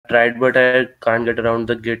tried, but I can't get around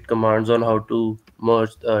the git commands on how to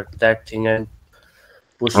merge that thing and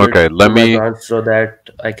push it Okay, to let my me. branch so that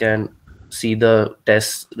I can see the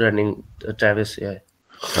tests running Travis AI.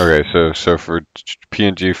 Okay, so for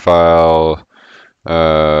PNG file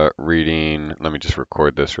reading, let me just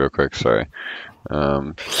record this real quick. Sorry.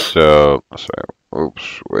 Sorry.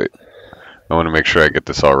 Oops, wait. I want to make sure I get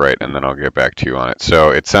this all right, and then I'll get back to you on it.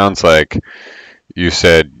 So it sounds like you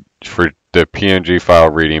said for the PNG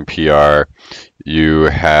file reading PR, you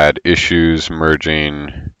had issues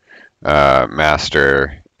merging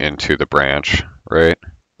master into the branch, right?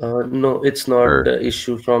 No, it's not Or the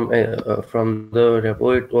issue from the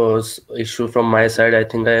repo. It was issue from my side. I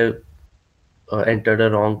think I entered a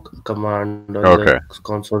wrong command on the okay,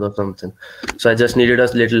 console or something. So I just needed a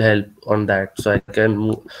little help on that so I can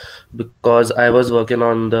move, because I was working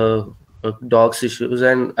on the docs issues,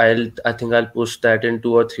 and I think I'll push that in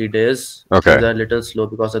 2 or 3 days. Things okay, are a little slow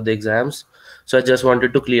because of the exams. So I just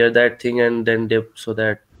wanted to clear that thing and then dip so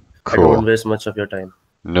that I don't cool. waste much of your time.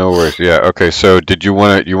 No worries. Yeah. Okay. So did you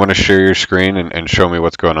want to share your screen and show me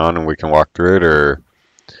what's going on and we can walk through it, or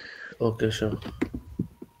Okay, sure.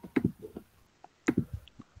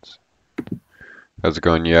 how's it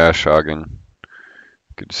going? Yeah, Shagan.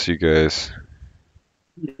 Good to see you guys.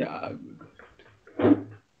 Yeah, Let's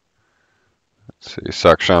see.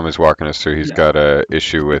 Saksham is walking us through. He's yeah. got a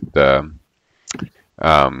issue with Git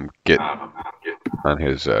on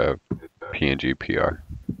his PNG PR.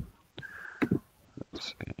 Let's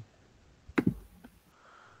see.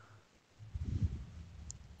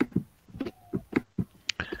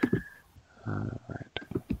 All right.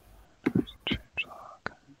 Change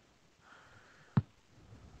log.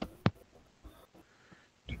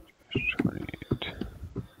 28.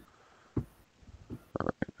 All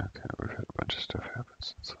right. Okay. We've had a bunch of stuff happen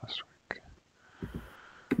since last week.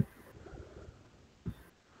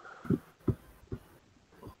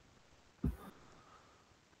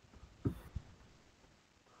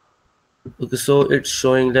 Okay, so it's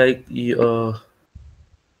showing like All you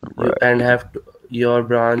right. and have to, your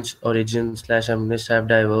branch origin slash MNIST have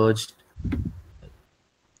diverged.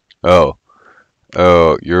 Oh.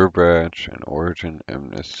 Oh, your branch and origin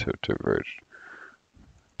MNIST have diverged.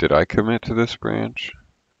 Did I commit to this branch?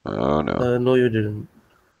 Oh no. No, you didn't.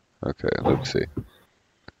 Okay, let's see.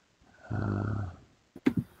 Uh,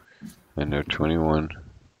 I know 21.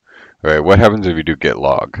 All right, what happens if you do git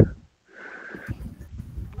log?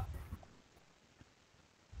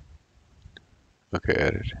 Okay,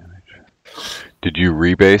 edit image. Did you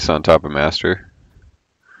rebase on top of master?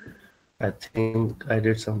 I think I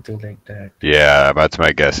did something like that. Yeah, that's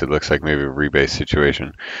my guess. It looks like maybe a rebase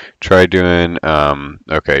situation. Try doing,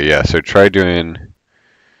 okay, yeah, so try doing,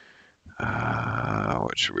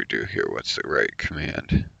 what should we do here? What's the right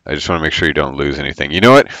command? I just want to make sure you don't lose anything. You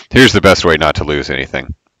know what? Here's the best way not to lose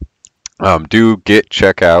anything. Do git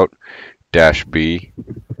checkout dash B,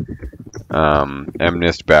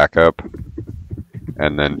 mnist backup,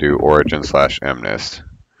 and then do origin slash mnist.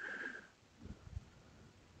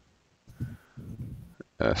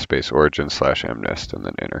 Space origin slash mnist, and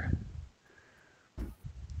then enter.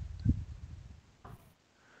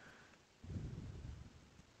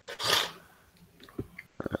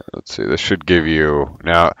 Let's see. This should give you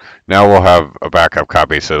now. Now we'll have a backup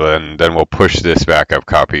copy. So then we'll push this backup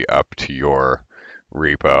copy up to your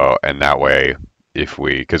repo, and that way, if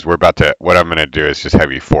we, because we're about to, what I'm going to do is just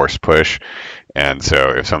have you force push, and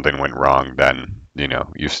so if something went wrong, then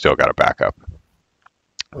you've still got a backup.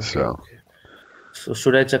 Okay, So okay. So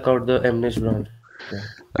should I check out the MNIST branch?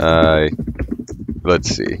 Yeah. uh, let's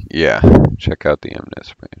see. Yeah, check out the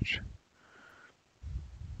mnist branch,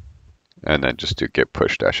 and then just do git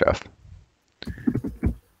push dash f.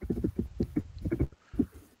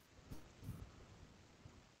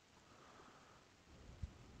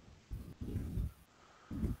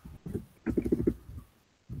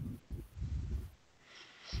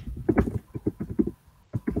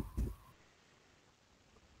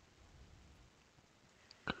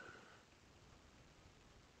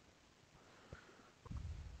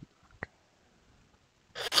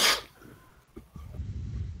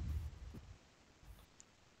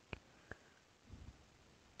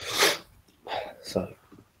 Sorry.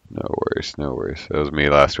 No worries, no worries. That was me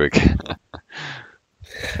last week. Okay,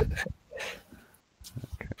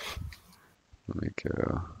 let me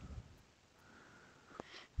go.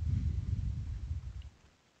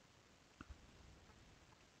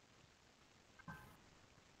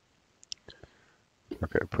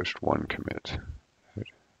 Okay, I pushed one commit.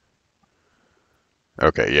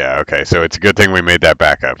 Okay, yeah, okay. So it's a good thing we made that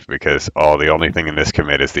backup because the only thing in this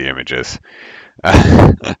commit is the images.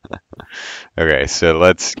 Okay, so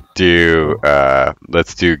let's do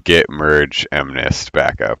git merge mnist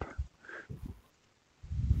backup.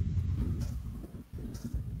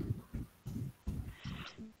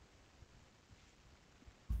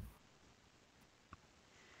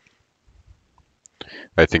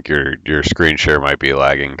 I think your screen share might be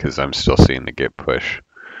lagging because I'm still seeing the git push.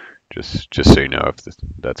 Just so you know, if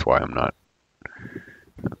that's why I'm not.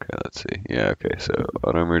 Okay, let's see. Yeah, okay, so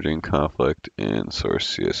auto merging conflict in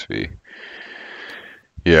source CSV.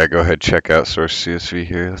 Yeah, go ahead, check out source CSV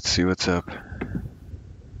here. Let's see what's up.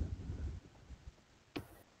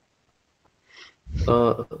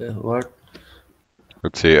 What?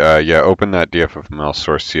 Let's see. Yeah, open that DFFML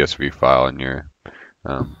source CSV file in your,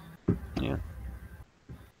 yeah.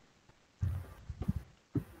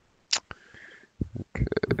 Okay.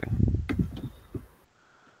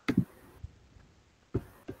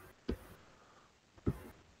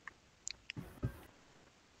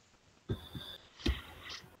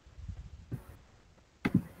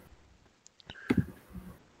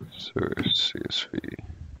 Source CSV.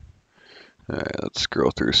 All right, let's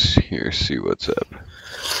scroll through here, see what's up.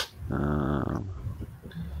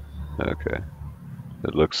 Okay.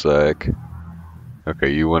 It looks like,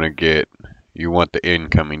 okay, you want the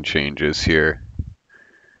incoming changes here.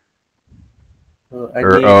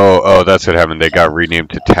 Oh, that's what happened. They got renamed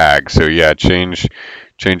to tag. So yeah, change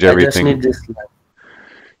everything. I just need this line.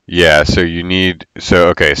 Yeah, so you need,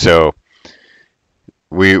 okay, so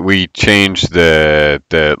we changed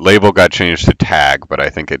the label got changed to tag, but I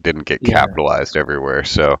think it didn't get capitalized everywhere.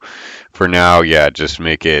 So for now, yeah, just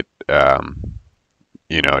make it,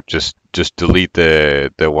 you know, just delete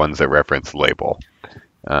the ones that reference label.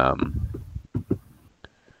 Yeah.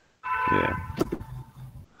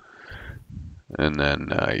 And then,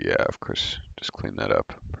 yeah, of course, just clean that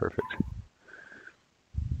up. Perfect.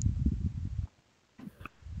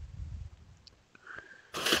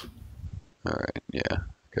 All right, yeah.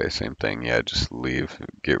 Okay, same thing. Yeah, just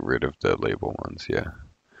get rid of the label ones. Yeah.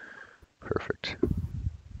 Perfect.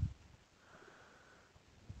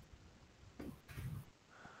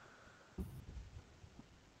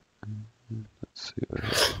 Let's see.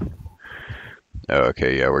 Oh,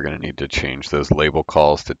 okay, yeah, we're gonna need to change those label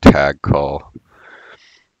calls to tag call.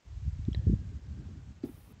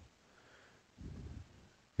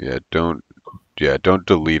 Yeah, don't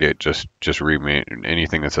delete it. Just rename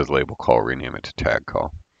anything that says label call, rename it to tag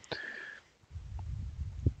call.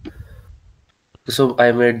 So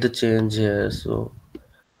I made the change here. So.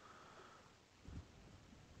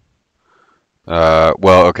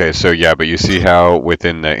 Well, okay, so yeah, but you see how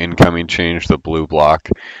within the incoming change, the blue block,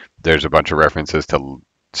 there's a bunch of references to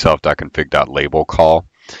self.config.label call.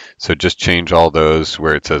 So just change all those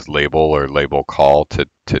where it says label or label call to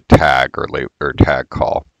tag or tag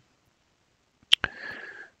call.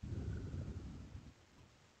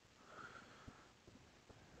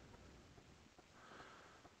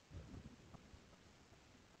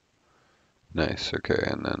 Nice, okay,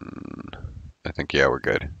 and then I think, yeah, we're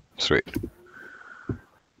good. Sweet.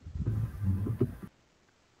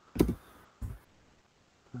 All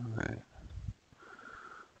right.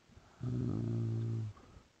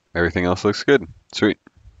 Everything else looks good. Sweet.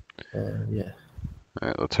 Yeah. All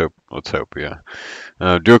right, let's hope, yeah.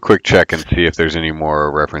 Do a quick check and see if there's any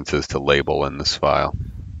more references to label in this file.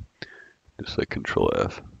 Just like Control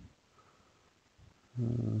F.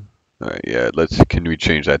 All right, yeah, can we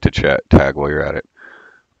change that to tag while you're at it?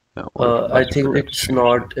 I think it's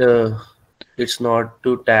not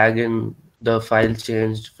to tag in the file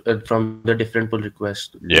changed from the different pull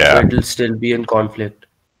request. Yeah. So it'll still be in conflict.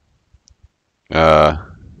 Okay.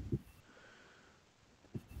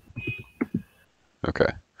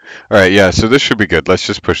 All right, yeah, so this should be good. Let's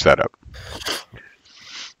just push that up.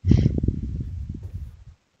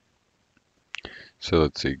 So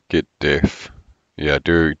let's see, git diff. Yeah,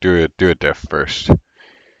 do a diff first.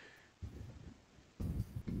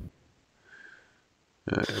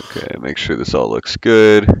 Okay, make sure this all looks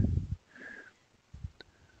good.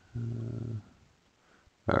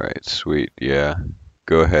 All right, sweet, yeah.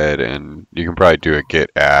 Go ahead and you can probably do a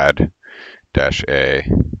git add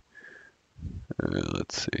 -a.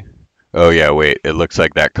 Let's see. Oh yeah, wait, it looks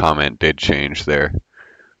like that comment did change there.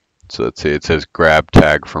 So let's see, it says grab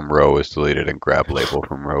tag from row was deleted and grab label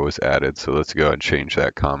from row was added. So let's go and change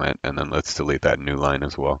that comment, and then let's delete that new line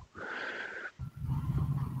as well.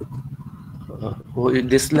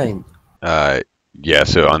 This line? Yeah,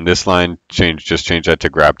 so on this line, just change that to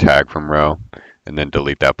grab tag from row, and then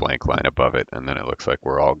delete that blank line above it, and then it looks like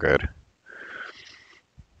we're all good.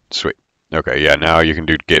 Sweet. Okay, yeah, now you can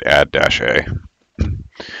do git add -a.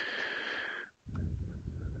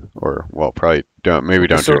 Or, well, probably don't, maybe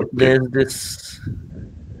Okay, don't do so it. there's this.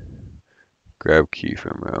 Grab key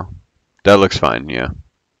from row. That looks fine, yeah.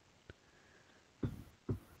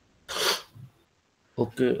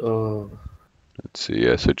 Okay, Let's see,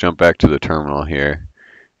 yeah, so jump back to the terminal here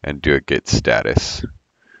and do a git status.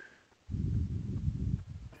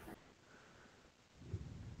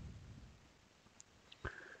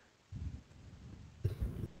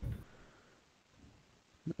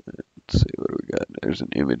 Let's see what do we got. There's an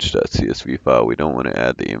image.csv file. We don't want to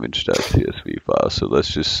add the image.csv file, so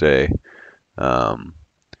let's just say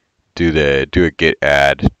do a git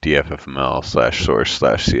add dffml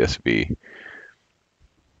 /source/csv.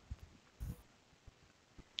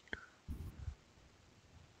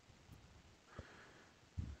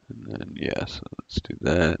 And then yeah, so let's do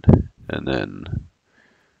that. And then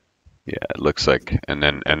yeah, it looks like and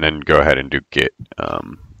then go ahead and do git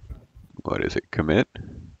what is it, commit?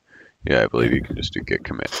 Yeah, I believe you can just do git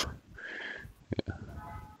commit. Yeah.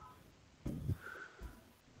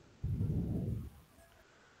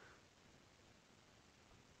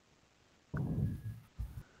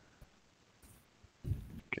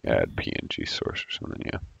 Add PNG source or something,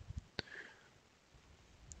 yeah.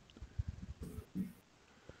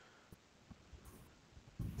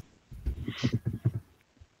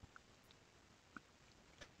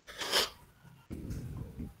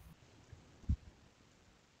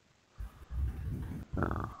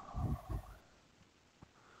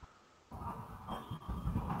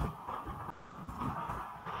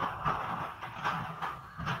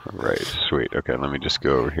 Right, sweet. Okay, let me just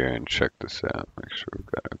go over here and check this out. Make sure we've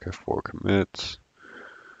got, okay, 4 commits.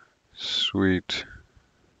 Sweet.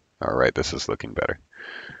 All right, this is looking better.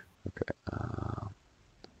 Okay.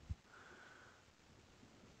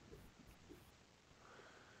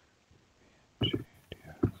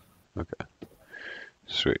 Okay,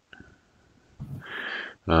 sweet.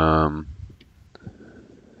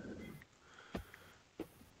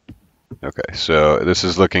 Okay, so this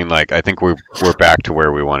is looking like, I think we're back to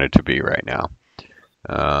where we wanted to be right now.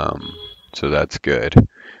 So that's good.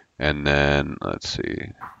 And then let's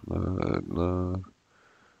see. Load.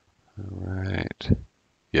 All right.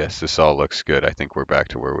 Yes, this all looks good. I think we're back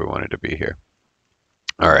to where we wanted to be here.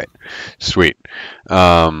 All right, sweet.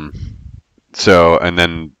 So, and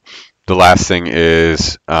then the last thing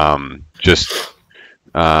is just,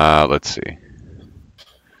 let's see.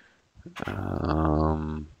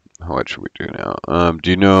 What should we do now?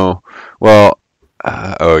 Do you know, well,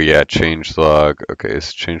 oh yeah, changelog. Okay,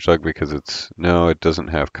 it's changelog because no, it doesn't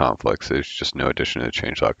have conflicts. There's just no addition to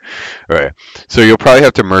changelog. All right, so you'll probably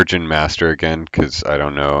have to merge in master again because I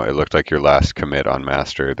don't know. It looked like your last commit on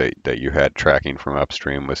master that you had tracking from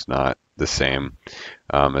upstream was not the same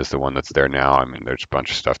as the one that's there now. I mean, there's a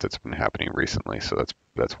bunch of stuff that's been happening recently, so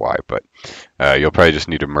that's why. But you'll probably just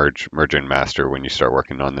need to merge in master when you start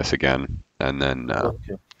working on this again, and then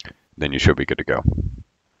okay. then you should be good to go.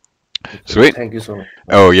 Sweet. Thank you so much.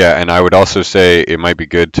 Oh yeah, and I would also say it might be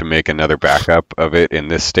good to make another backup of it in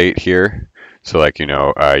this state here. So like, you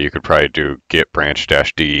know, you could probably do git branch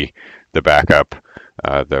 -d, the backup,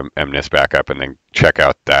 the MNIST backup, and then check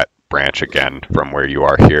out that branch again from where you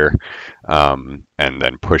are here, and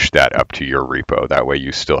then push that up to your repo. That way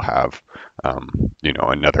you still have, you know,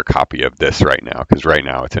 another copy of this right now, because right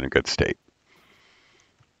now it's in a good state.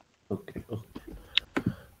 Okay.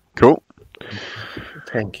 Cool.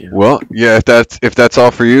 Thank you. Well, yeah, if that's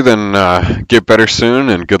all for you, then get better soon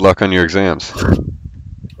and good luck on your exams.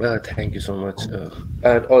 Thank you so much.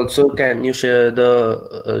 And also, can you share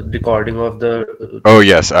the recording of the? Oh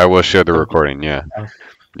yes, I will share the recording. Yeah, Uh,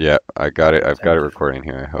 yeah, I got it. I've got Thank it you. recording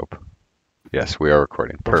here. I hope. Yes, we are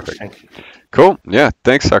recording. Okay, Perfect. thank you. Cool. Yeah.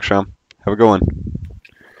 Thanks, Saksham. Have a good one.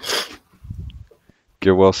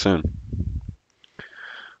 Get well soon.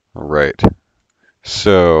 All right.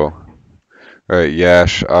 So, all right,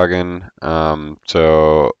 Yash, Agan.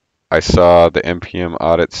 So I saw the NPM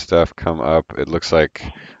audit stuff come up. It looks like,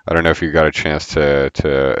 I don't know if you got a chance to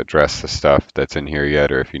address the stuff that's in here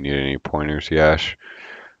yet, or if you need any pointers, Yash.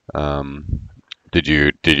 Have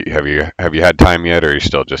you had time yet, or you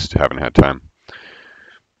still just haven't had time?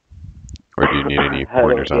 Or do you need any Hello,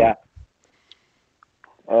 pointers on yeah.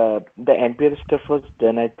 it? The NPM stuff was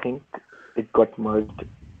done, I think. It got merged.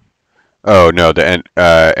 Oh no,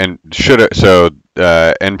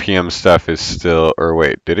 NPM stuff is still, or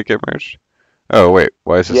wait, did it get merged? Oh wait,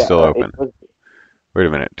 why is it Yeah, still open? it was. Wait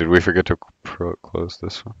a minute, did we forget to close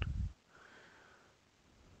this one?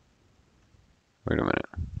 Wait a minute,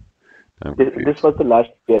 I'm This confused. was the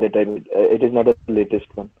last period. I mean, it is not the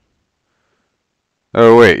latest one.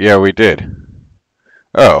 Oh wait, yeah, we did.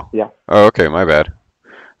 Oh. Yeah. Oh, okay, my bad.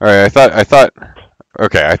 All right, I thought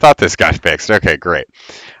Okay, I thought this got fixed. Okay, great.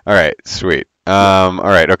 All right, sweet. All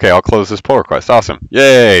right, okay, I'll close this pull request. Awesome.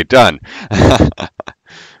 Yay, done. All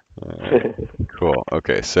right, cool.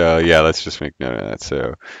 Okay, so yeah, let's just make note of that.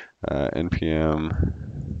 So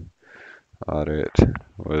npm audit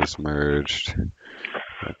was merged.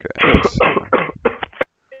 Okay. So,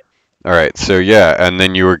 all right, so yeah, and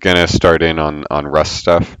then you were gonna start in on Rust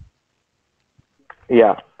stuff.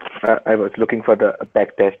 Yeah, I was looking for the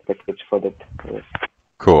backtest package for that. Yes.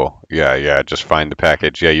 Cool. Yeah. Just find the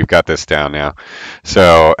package. Yeah, you've got this down now.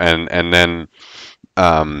 So and then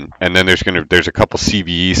there's a couple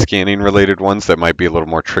CVE scanning related ones that might be a little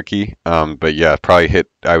more tricky. But yeah, probably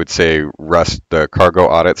I would say Rust, the cargo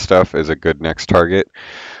audit stuff is a good next target.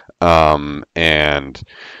 So let's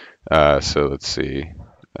see,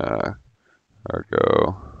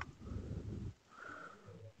 cargo.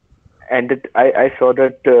 And I saw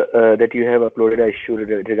that that you have uploaded an issue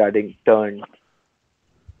regarding turn,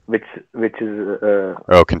 which is Container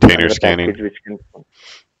another scanning. package which can,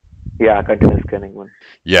 yeah, container scanning one.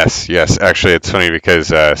 Yes. Actually, it's funny because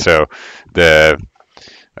so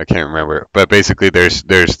I can't remember, but basically there's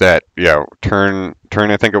that turn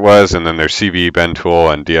I think it was, and then there's CVE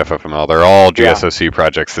Bentool and DFFML. They're all GSOC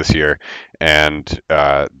projects this year, and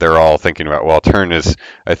they're all thinking about, well, turn is,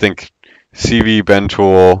 I think CVE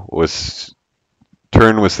Bentool was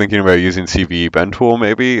thinking about using CVE Bentool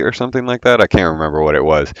maybe or something like that. I can't remember what it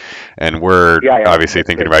was, and we're obviously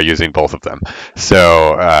thinking about using both of them.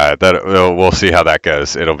 So that we'll see how that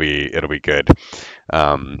goes. It'll be good.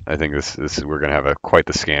 I think this we're gonna have quite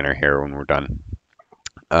the scanner here when we're done.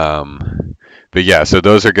 But yeah, so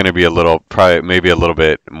those are going to be probably maybe a little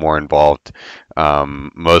bit more involved.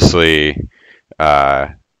 Mostly,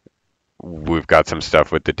 we've got some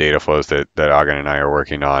stuff with the data flows that Agan and I are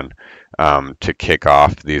working on to kick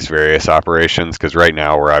off these various operations, because right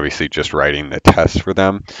now we're obviously just writing the test for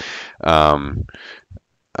them.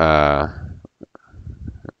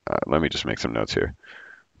 Let me just make some notes here.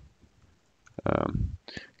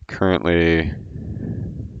 Currently,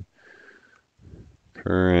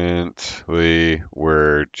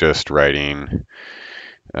 we're just writing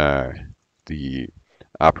the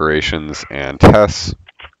operations and tests.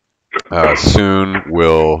 Soon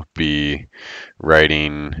we'll be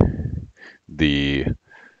writing the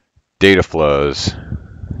data flows,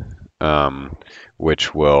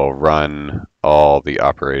 which will run all the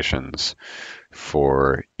operations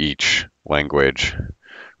for each language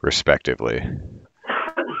respectively.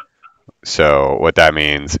 So what that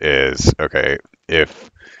means is, okay, if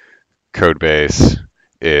codebase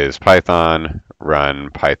is Python,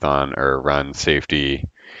 run Python or run safety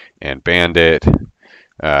and bandit.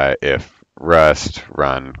 If Rust,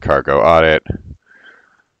 run cargo audit.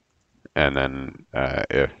 And then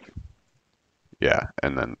and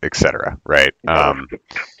then etc. Right?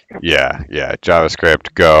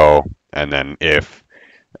 JavaScript, Go, and then if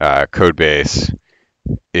codebase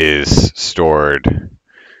is stored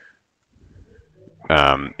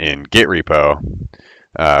in Git repo,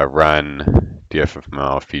 run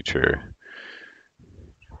DFFML feature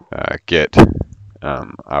Git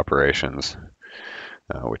operations,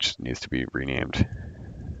 which needs to be renamed.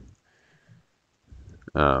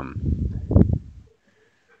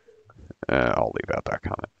 I'll leave out that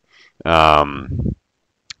comment.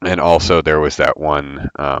 And also there was that one,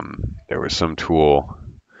 there was some tool,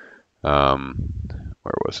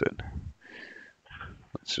 where was it?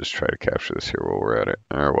 Let's just try to capture this here while we're at it.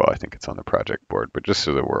 Or, well, I think it's on the project board, but just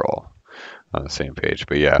so that we're all on the same page.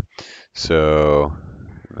 But yeah, so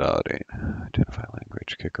validate, identify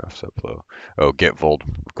language, kickoff subflow. Oh, get vuln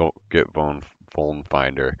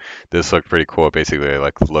finder. This looked pretty cool. It basically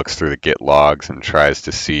looks through the Git logs and tries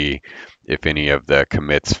to see if any of the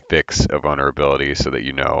commits fix a vulnerability, so that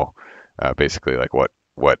you know basically like what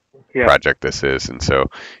project this is. And so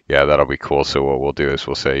yeah, that'll be cool. So what we'll do is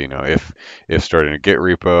we'll say, if starting a Git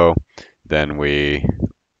repo, then we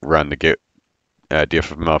run the Git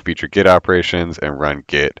DFFML feature Git operations and run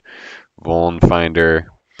Git vuln finder.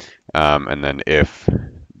 And then if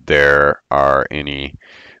there are any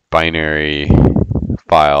binary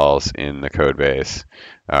files in the code base,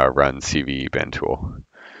 run CVE Bentool.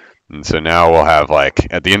 And so now we'll have,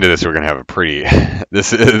 like, at the end of this, we're going to have a pretty,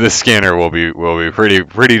 this scanner will be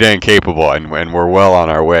pretty dang capable, and we're well on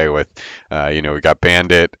our way with, we got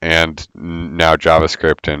Bandit and now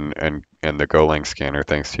JavaScript and the Golang scanner,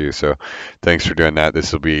 thanks to you. So thanks for doing that.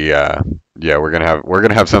 This will be, we're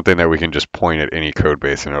gonna have something that we can just point at any code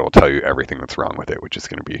base and it'll tell you everything that's wrong with it, which is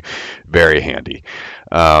going to be very handy.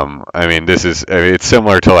 It's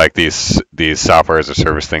similar to like these software as a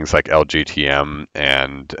service things like LGTM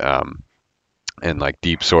and like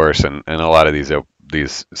Deep Source and a lot of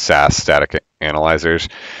these SAS static analyzers.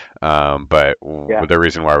 But the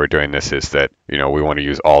reason why we're doing this is that we want to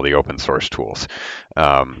use all the open source tools,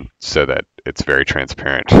 so that it's very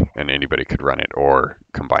transparent and anybody could run it or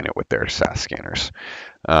combine it with their SAS scanners.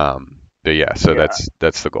 But yeah, so that's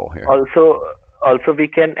the goal here. Also, we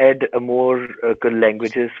can add more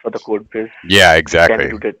languages for the code base. Yeah,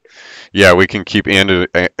 exactly. Yeah, we can keep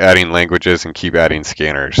adding languages and keep adding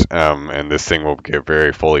scanners, and this thing will get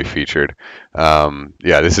very fully featured.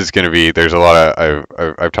 Yeah, this is going to be. There's a lot of.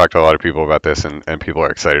 I've talked to a lot of people about this, and people are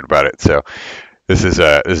excited about it. So this is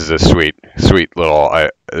a sweet little.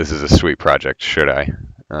 This is a sweet project. Should I?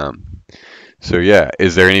 So yeah,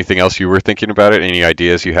 is there anything else you were thinking about it? Any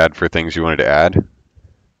ideas you had for things you wanted to add?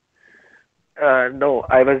 No,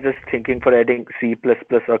 I was just thinking for adding C++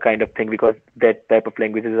 or kind of thing, because that type of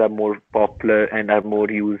languages are more popular and are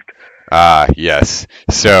more used. Yes.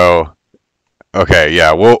 So, okay,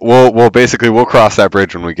 yeah, we'll basically cross that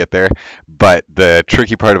bridge when we get there. But the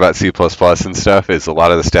tricky part about C++ and stuff is a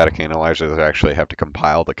lot of the static analyzers actually have to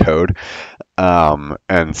compile the code,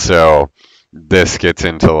 and so this gets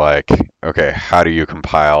into like, okay, how do you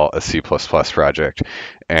compile a C++ project?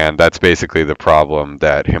 And that's basically the problem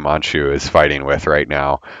that Himanshu is fighting with right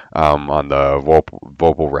now, on the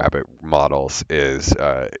Vopal Rabbit models. Is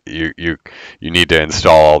you need to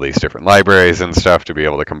install all these different libraries and stuff to be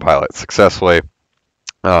able to compile it successfully.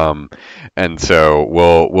 And so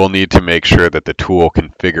we'll need to make sure that the tool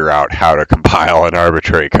can figure out how to compile an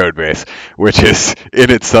arbitrary code base, which is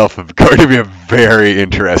in itself going to be a very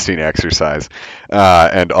interesting exercise,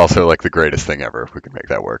 and also like the greatest thing ever if we can make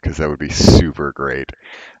that work, because that would be super great.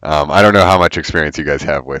 I don't know how much experience you guys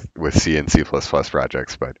have with C and C++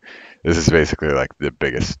 projects, but this is basically like the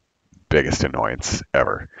biggest annoyance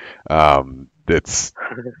ever. It's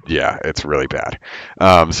really bad.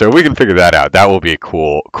 So we can figure that out. That will be a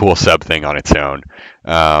cool sub thing on its own.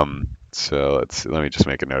 So let me just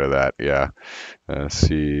make a note of that. Yeah,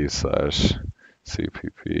 C/CPP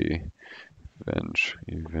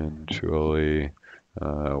eventually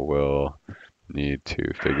will need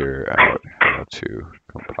to figure out how to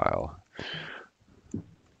compile.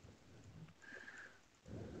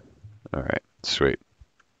 All right, sweet.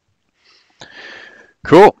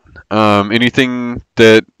 Cool. Anything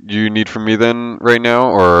that you need from me then right now,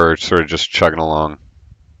 or sort of just chugging along?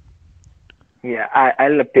 Yeah,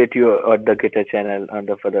 I'll update you on the GitHub channel on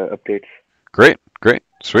the further updates. Great,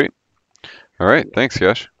 sweet. All right, thanks,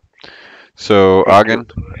 Yash. So Agen,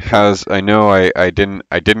 I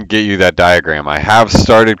didn't get you that diagram. I have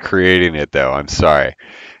started creating it though. I'm sorry.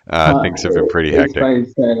 Things have been pretty hectic.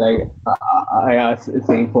 It's fine. Like I asked,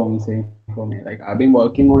 same for me. Like I've been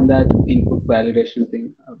working on that input validation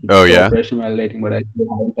thing. Oh yeah. Operation validating, but I still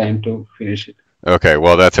haven't time to finish it. Okay,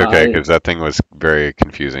 well that's okay, because that thing was very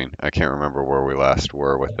confusing. I can't remember where we last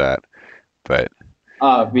were with that, but.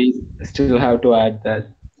 We still have to add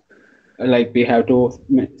that. Like we have to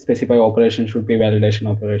specify operations should be validation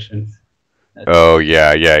operations. Oh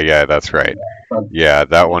yeah, that's right. Yeah,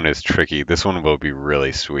 that one is tricky. This one will be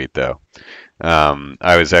really sweet though.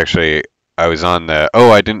 I was on the.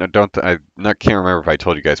 Oh, I can't remember if I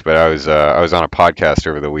told you guys, but I was on a podcast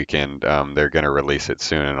over the weekend. They're gonna release it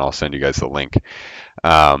soon, and I'll send you guys the link.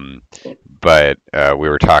 But we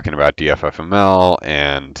were talking about DFFML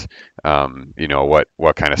and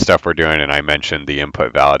what kind of stuff we're doing, and I mentioned the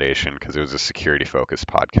input validation because it was a security focused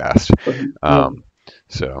podcast.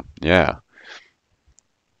 So yeah.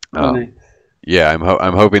 Nice. Yeah,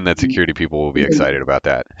 I'm hoping that security people will be excited about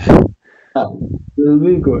that. It'll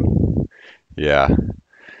be good. Yeah.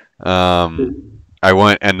 And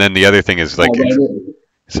then the other thing is like,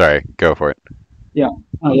 sorry, go for it. Yeah.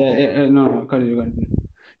 No, continue.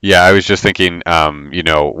 Yeah, I was just thinking,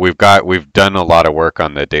 we've done a lot of work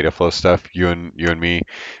on the data flow stuff, you and me,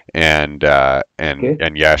 and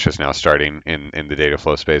Yash is now starting in the data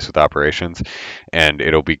flow space with operations, and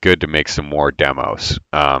it'll be good to make some more demos,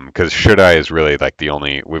 because Should I is really like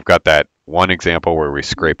we've got that one example where we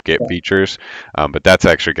scrape Git features, but that's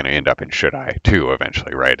actually going to end up in Should I too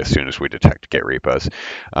eventually, right? As soon as we detect Git repos,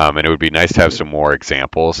 and it would be nice to have some more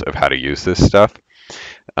examples of how to use this stuff.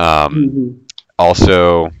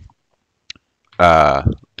 Also,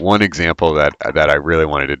 one example that I really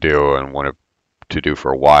wanted to do and wanted to do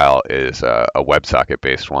for a while is a WebSocket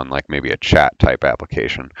based one, like maybe a chat type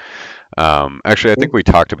application. Actually, I think we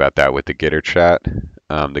talked about that with the Gitter chat,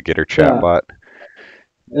 bot.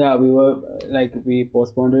 Yeah, we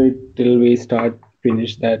postponed it till we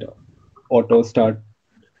finish that auto start.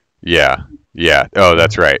 Yeah. Oh,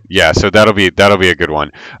 that's right. Yeah, so that'll be a good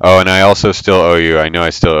one. Oh, and I also still owe you. I know I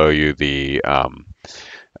still owe you the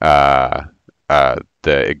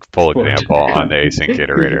the full What? example on the async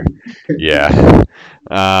iterator. Yeah.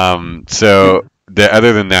 So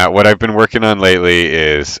other than that, what I've been working on lately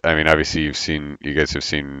is, I mean, obviously you guys have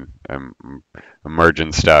seen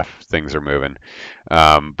emergent stuff. Things are moving.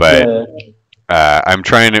 But Yeah.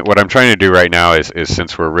 what I'm trying to do right now is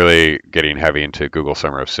since we're really getting heavy into Google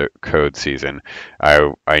Summer of Code season,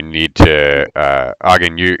 I need to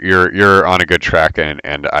Ogden, you're on a good track,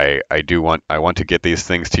 and I want to get these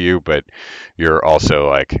things to you, but you're also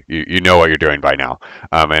like you know what you're doing by now,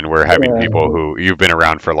 and we're having Yeah. people who you've been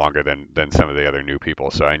around for longer than some of the other new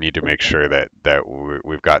people, so I need to make sure that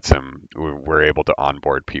we've got we're able to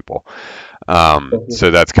onboard people. So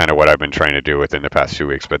that's kind of what I've been trying to do within the past 2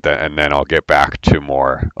 weeks, and then I'll get back to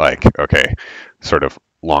more like, okay, sort of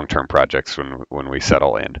long-term projects when we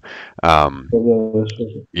settle in.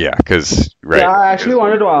 Yeah, because right. Yeah, I actually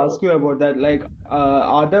wanted to ask you about that. Like,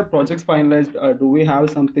 are the projects finalized? Do we have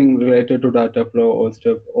something related to data flow or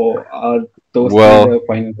stuff, or are those Well, the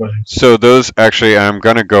final projects? so those actually, I'm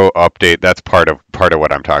gonna go update. That's part of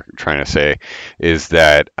what I'm trying to say is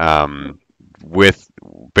that with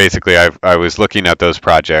basically I was looking at those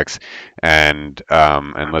projects and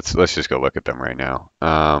let's just go look at them right now.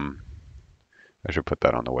 I should put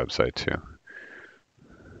that on the website too.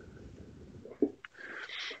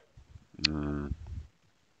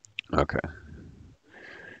 Okay.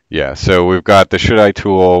 Yeah, so we've got the should I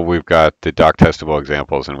tool, we've got the doc testable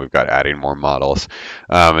examples, and we've got adding more models.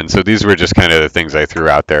 And so these were just kind of the things I threw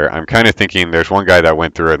out there. I'm kind of thinking there's one guy that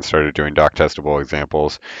went through and started doing doc testable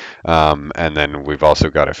examples. And then we've also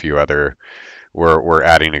got a few other, we're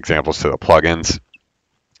adding examples to the plugins.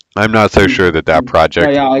 I'm not so sure that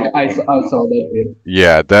project. Yeah, I saw that.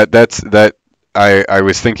 Yeah, that's I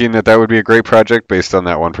was thinking that would be a great project based on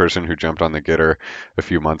that one person who jumped on the Gitter a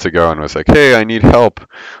few months ago and was like, "Hey, I need help.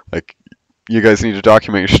 Like, you guys need to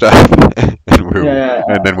document your stuff."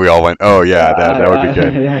 And then we all went, "Oh yeah, that would be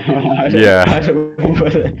good." Yeah.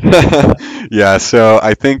 Yeah. So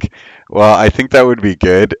I think that would be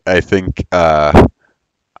good. I think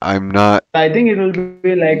I'm not. I think it will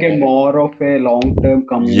be like a more of a long-term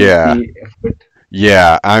community effort.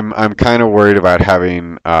 Yeah, I'm kind of worried about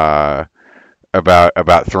having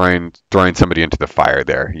about throwing somebody into the fire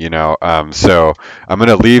there, you know. So I'm going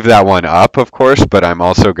to leave that one up, of course, but I'm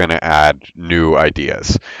also going to add new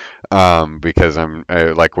ideas because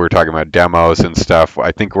like we're talking about demos and stuff.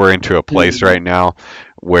 I think we're into a place right now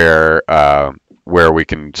where we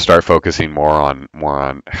can start focusing more on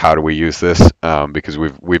how do we use this because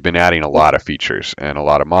we've been adding a lot of features and a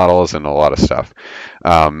lot of models and a lot of stuff,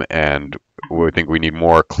 and we think we need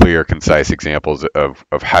more clear, concise examples of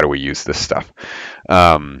how do we use this stuff.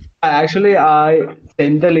 Actually, I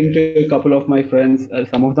sent the link to a couple of my friends.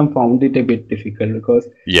 Some of them found it a bit difficult because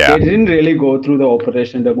they didn't really go through the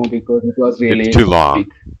operation demo because it was really too long.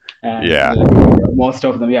 And most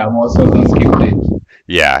of them skipped it.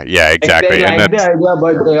 Yeah, exactly. They liked the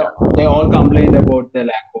idea, but they all complained about the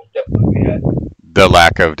lack of demo we had. The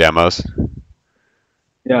lack of demos.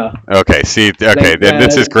 Yeah. Okay. See. Okay. Then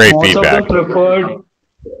this is great feedback.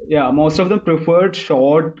 Most of them preferred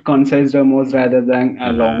short, concise demos rather than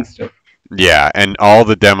long stuff. Yeah, and all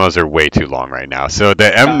the demos are way too long right now. So the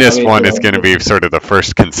MNIST one is going to be sort of the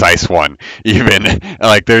first concise one. Even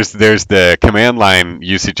like there's the command line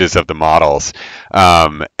usages of the models,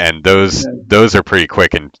 and those are pretty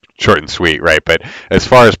quick and short and sweet, right? But as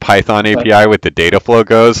far as Python API with the data flow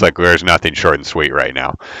goes, like there's nothing short and sweet right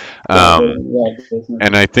now.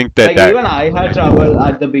 And I think that even I had trouble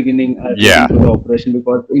at the beginning through the operation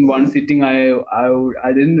because in one sitting I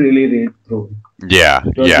didn't really read through. Yeah,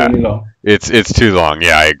 it was really long. It's too long.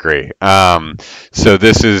 Yeah, I agree. So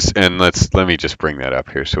this is, and let me just bring that up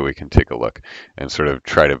here so we can take a look and sort of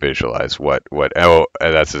try to visualize what. Oh,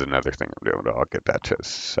 that's another thing I'm doing. I'll get that to a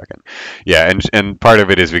second. Yeah, and part of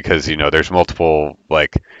it is because there's multiple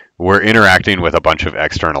we're interacting with a bunch of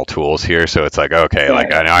external tools here, so it's like okay,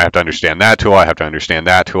 I have to understand that tool. I have to understand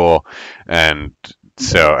that tool, and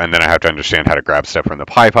then I have to understand how to grab stuff from the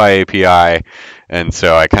PyPy API. And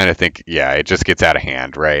so I kind of think, it just gets out of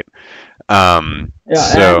hand, right? And,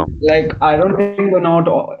 I don't think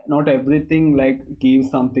not everything gives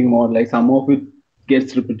something more. Like some of it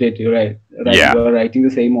gets repetitive, right? Yeah. You are writing the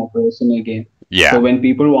same operation again. Yeah. So when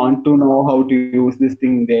people want to know how to use this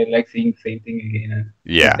thing, they're seeing the same thing again.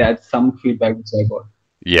 And that's some feedback which I got.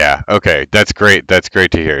 Yeah. Okay. That's great. That's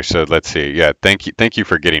great to hear. So let's see. Yeah. Thank you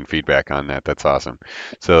for getting feedback on that. That's awesome.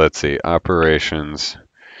 So let's see. Operations.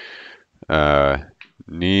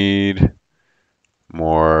 Need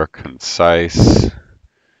more concise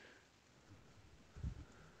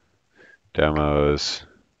demos,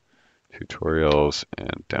 tutorials,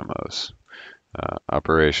 and demos.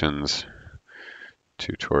 Operations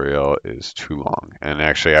tutorial is too long. And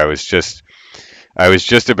actually, I was just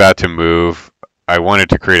about to move. I wanted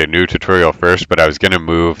to create a new tutorial first, but I was going to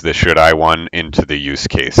move the should I one into the use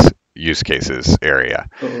cases area.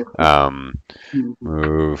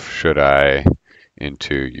 Move should I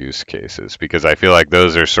into use cases, because I feel like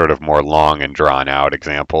those are sort of more long and drawn out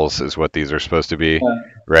examples is what these are supposed to be,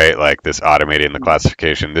 right? Like this automating the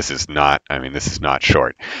classification. This is not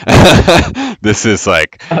short. This is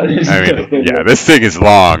like, this thing is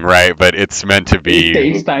long, right? But it's meant to be. It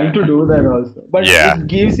takes time to do that also. But it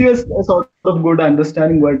gives you a sort of good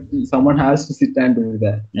understanding what someone has to sit and do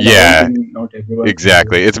that. And not everyone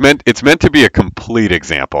exactly. It's meant to be a complete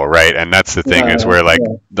example, right? And that's the thing is where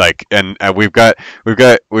and we've got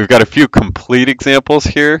a few complete examples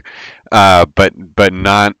here, but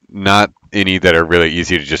not any that are really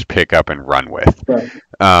easy to just pick up and run with.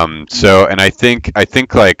 So, and I think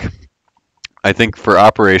for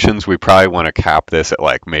operations, we probably want to cap this at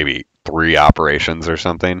like maybe 3 operations or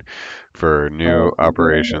something for new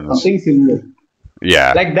operations. Something similar.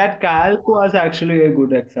 Yeah. Like that calc was actually a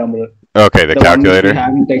good example. Okay, the calculator. One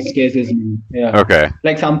having text cases. Yeah. Okay.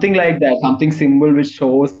 Like something like that, something simple which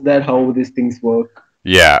shows that how these things work.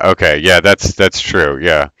 Yeah. Okay. Yeah, that's true.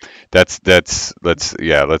 Yeah.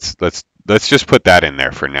 Let's just put that in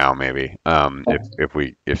there for now, maybe.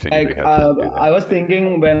 If anybody has. I was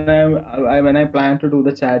thinking when I plan to do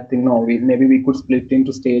the chat thing, maybe we could split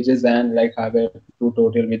into stages and like have a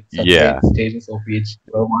tutorial with stages of each.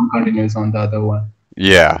 One continues on the other one.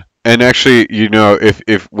 Yeah. And actually,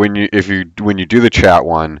 if when you do the chat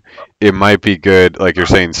one, it might be good, like you're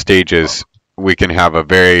saying, stages. We can have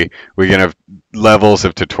levels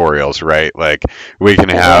of tutorials, right? Like we can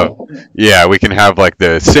have like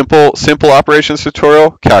the simple operations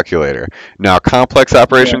tutorial, calculator. Now complex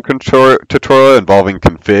operation tutorial involving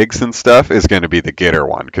configs and stuff is going to be the getter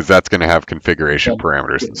one, because that's going to have configuration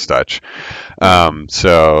parameters and such.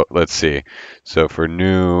 So let's see. So for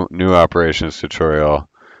new operations tutorial,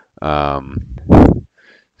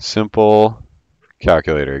 simple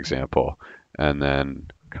calculator example, and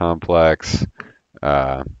then complex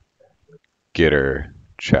getter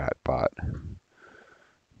chatbot.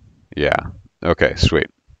 Yeah. Okay, sweet.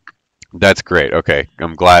 That's great. Okay,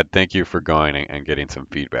 I'm glad. Thank you for going and getting some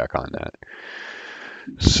feedback on that.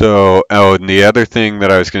 So, and the other thing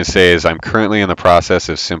that I was going to say is I'm currently in the process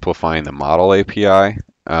of simplifying the model API.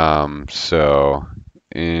 So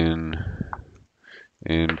in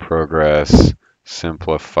progress,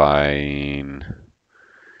 simplifying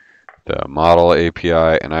the model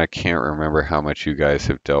API, and I can't remember how much you guys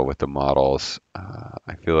have dealt with the models.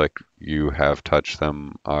 I feel like you have touched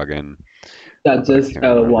them, Agen. Yeah, just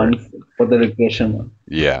one for the regression one.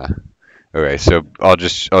 Yeah. Okay, so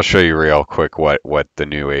I'll show you real quick what the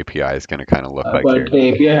new API is going to kind of look like. But here.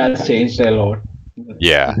 The API has changed a lot.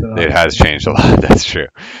 Yeah, it has changed a lot. That's true.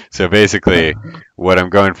 So basically, what I'm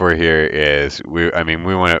going for here is we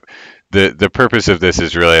want to. The purpose of this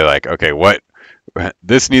is really like, okay,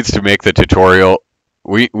 this needs to make the tutorial.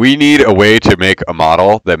 We need a way to make a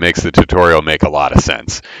model that makes the tutorial make a lot of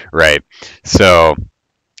sense, right? So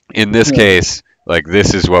in this case, like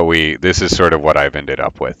this is sort of what I've ended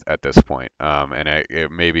up with at this point, and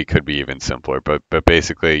it maybe could be even simpler, but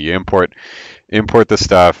basically you import the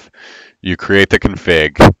stuff, you create the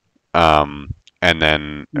config, and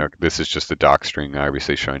then this is just a doc string,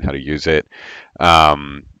 obviously showing how to use it.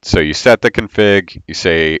 So you set the config, you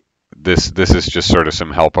say this is just sort of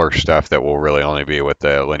some helper stuff that will really only be with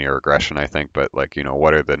the linear regression, I think, but like,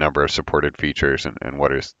 what are the number of supported features and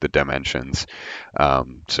what is the dimensions? So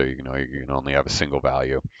you can only have a single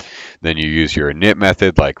value. Then you use your init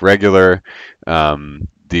method like regular.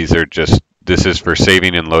 This is for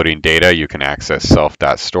saving and loading data. You can access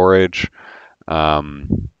self.storage.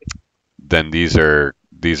 Then these are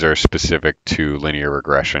specific to linear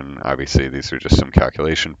regression. Obviously, these are just some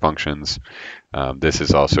calculation functions. This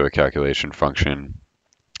is also a calculation function.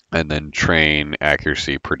 And then train,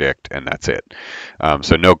 accuracy, predict, and that's it.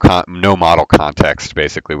 So no model context.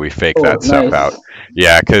 Basically, we fake that stuff out.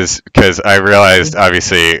 Yeah, because I realized,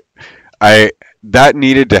 obviously, that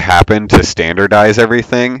needed to happen to standardize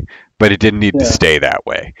everything, but it didn't need to stay that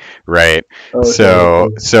way, right? So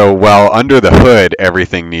while under the hood,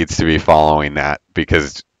 everything needs to be following that,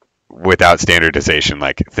 because without standardization,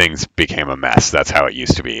 like, things became a mess. That's how it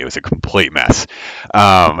used to be. It was a complete mess.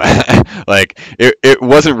 Like it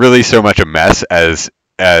wasn't really so much a mess as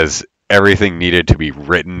everything needed to be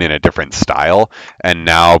written in a different style. And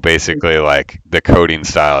now basically, like, the coding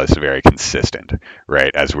style is very consistent,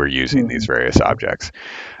 right, as we're using these various objects.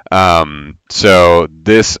 So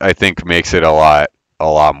this, I think, makes it a a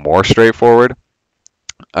lot more straightforward,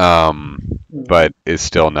 but is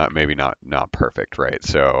still not perfect, right?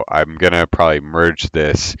 So I'm gonna probably merge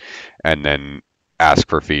this and then ask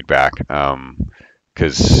for feedback,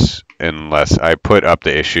 because unless I put up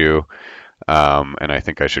the issue, and I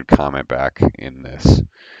think I should comment back in this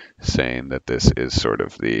saying that this is sort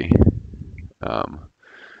of the,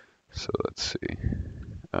 so let's see.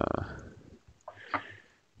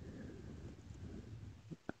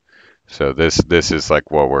 So this is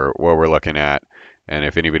like what we're looking at, and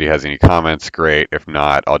if anybody has any comments, great. If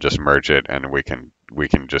not, I'll just merge it, and we can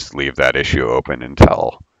just leave that issue open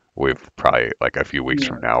until we've probably like a few weeks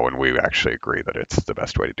from now when we actually agree that it's the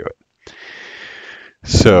best way to do it.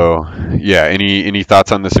 So yeah, any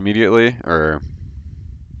thoughts on this immediately, or?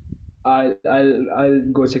 I'll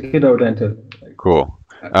go check it out and tell. Cool.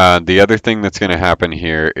 The other thing that's going to happen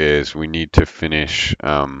here is we need to finish.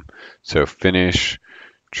 So finish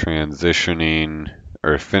transitioning,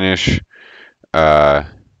 or finish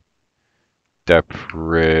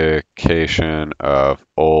deprecation of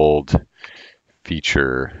old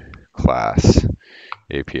feature class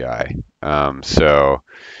API. So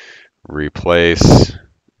replace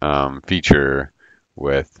feature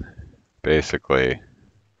with, basically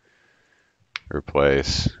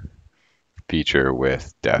replace feature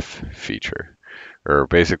with def feature, or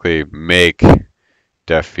basically make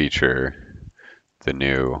def feature the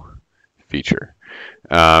new feature,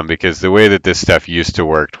 because the way that this stuff used to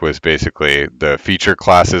work was basically the feature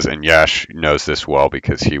classes, and Yash knows this well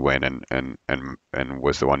because he went and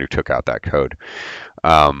was the one who took out that code.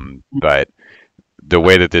 But the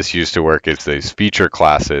way that this used to work is these feature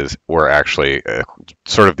classes were actually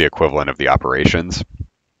sort of the equivalent of the operations.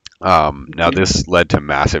 Now this led to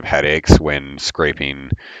massive headaches when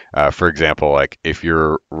scraping, for example, like if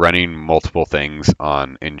you're running multiple things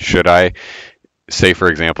in ShouldI, say for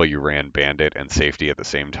example you ran Bandit and Safety at the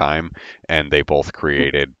same time, and they both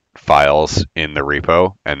created files in the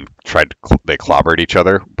repo and they clobbered each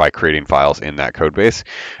other by creating files in that code base.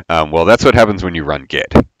 Well, that's what happens when you run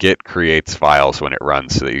Git. Git creates files when it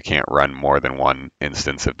runs so that you can't run more than one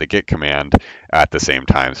instance of the Git command at the same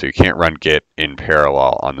time. So you can't run Git in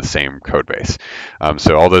parallel on the same code base.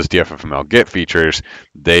 So all those DFFML Git features,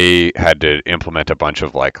 they had to implement a bunch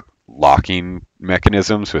of like locking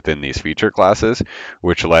mechanisms within these feature classes,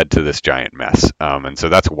 which led to this giant mess. And so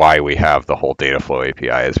that's why we have the whole Dataflow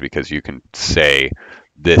API, is because you can say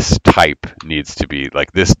this type needs to be,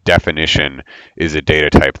 like, this definition is a data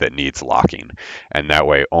type that needs locking. And that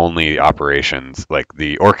way only operations, like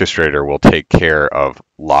the orchestrator, will take care of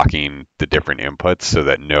locking the different inputs so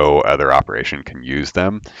that no other operation can use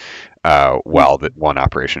them while that one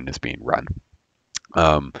operation is being run.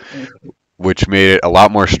 Which made it a lot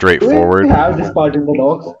more straightforward. Do we have this part in the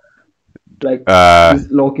docs? Like this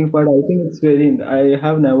locking part, I think it's I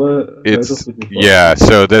have never heard of it before. Yeah,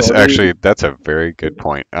 so this actually, that's a very good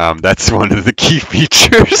point. That's one of the key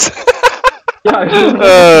features. Yeah, I don't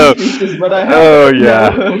know features, but I have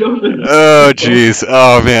yeah. heard of it. Oh geez.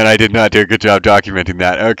 Oh man, I did not do a good job documenting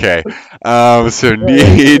that. Okay. So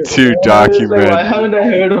need to document. Why haven't I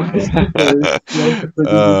heard of this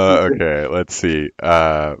before? Okay, let's see.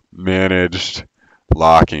 Managed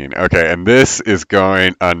locking. Okay, and this is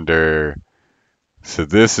going under. So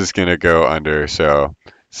this is going to go under. So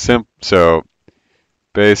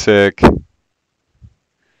basic.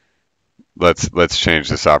 Let's change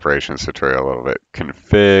this operations tutorial a little bit.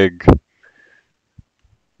 Config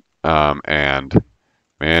and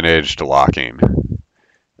managed locking.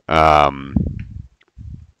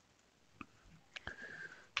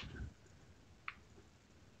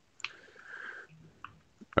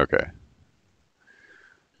 Okay.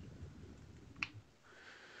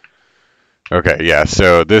 Okay, yeah.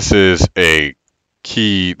 So this is a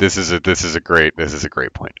key. This is a great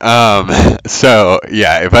point. So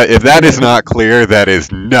yeah, if that is not clear, that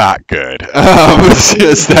is not good.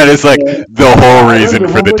 That is like the whole reason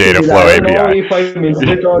for the Dataflow API. I don't know if I missed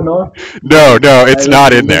it or not. No, it's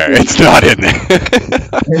not in there. It's not in there.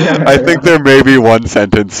 I think there may be one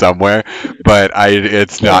sentence somewhere, but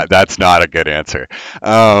it's not. That's not a good answer.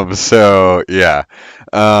 So yeah,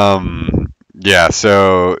 yeah.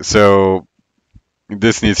 So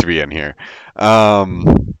this needs to be in here.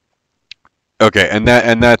 Okay, and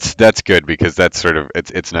that's good, because that's sort of,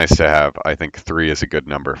 it's nice to have. I think 3 is a good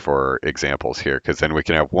number for examples here, because then we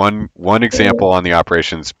can have one example on the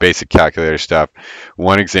operations basic calculator stuff,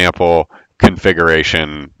 one example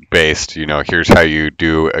configuration based, here's how you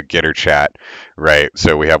do a getter chat, right?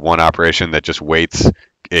 So we have one operation that just waits,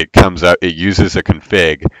 it comes up, it uses a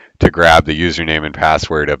config to grab the username and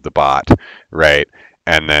password of the bot, right?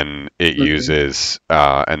 and then it uses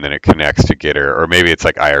and then it connects to Gitter, or maybe it's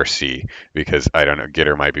like IRC, because I don't know,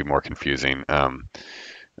 Gitter might be more confusing.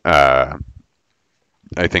 I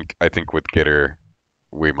think with Gitter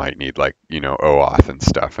we might need like, OAuth and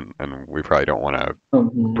stuff, and we probably don't want to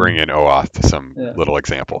bring in OAuth to some little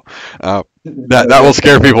example. That will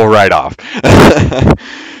scare people right off.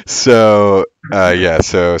 So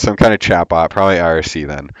so some kind of chatbot, probably IRC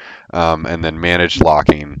then, and then managed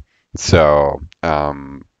locking. So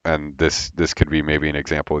and this could be maybe an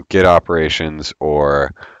example with Git operations,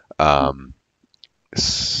 or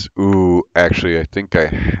actually, I think I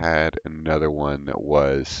had another one that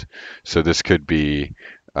was, so this could be,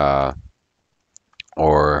 or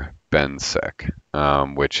bensec,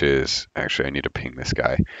 which is, actually, I need to ping this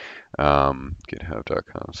guy,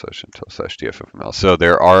 github.com/intel/dffml. So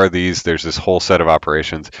there's this whole set of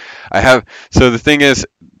operations. So the thing is,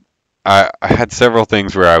 I had several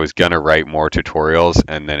things where I was gonna write more tutorials,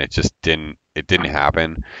 and then it just didn't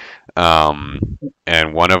happen.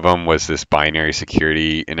 And one of them was this binary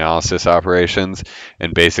security analysis operations.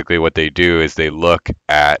 And basically what they do is they look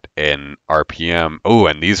at an RPM. Oh,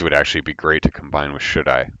 and these would actually be great to combine with should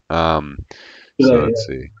I. Let's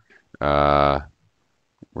see.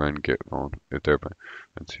 Run git mode if they're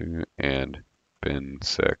and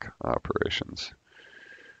bensec operations.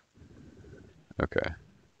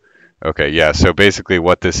 Okay, yeah, so basically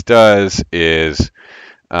what this does is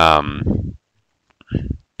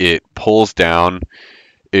it pulls down,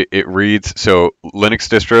 it reads, so Linux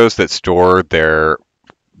distros that store their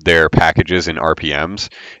packages in RPMs,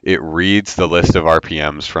 it reads the list of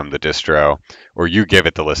RPMs from the distro, or you give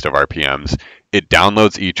it the list of RPMs. It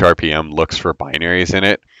downloads each RPM, looks for binaries in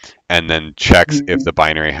it, and then checks if the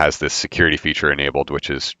binary has this security feature enabled, which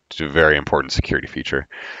is a very important security feature.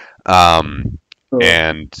 And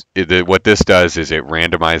what this does is it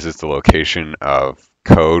randomizes the location of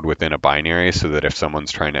code within a binary, so that if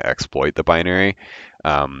someone's trying to exploit the binary,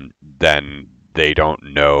 then they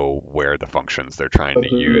don't know where the functions they're trying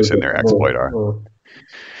to use in their exploit are.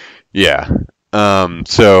 Yeah.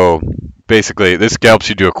 So basically, this helps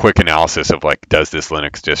you do a quick analysis of like, does this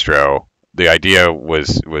Linux distro? The idea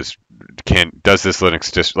was does this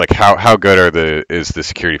Linux distro, like how good is the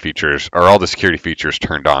security features? Are all the security features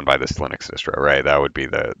turned on by this Linux distro? Right. That would be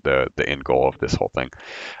the end goal of this whole thing.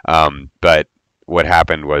 But what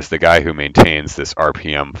happened was the guy who maintains this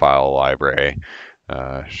RPM file library,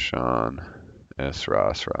 Sean S.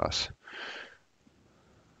 Ross,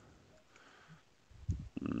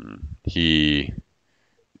 he's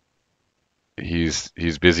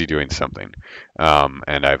busy doing something,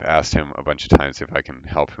 and I've asked him a bunch of times if I can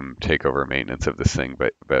help him take over maintenance of this thing,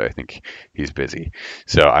 but I think he's busy.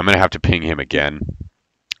 So I'm gonna have to ping him again,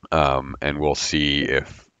 and we'll see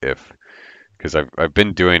if because I've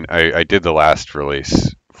been doing, I did the last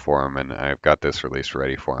release for him, and I've got this release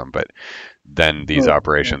ready for him, but then these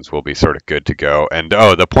operations will be sort of good to go. And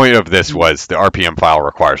the point of this was the RPM file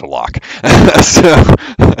requires a lock. So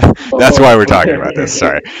that's why we're talking about this.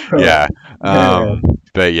 Sorry. Yeah.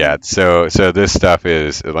 But yeah, so this stuff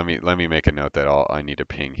is, let me make a note that I need to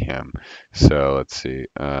ping him. So let's see.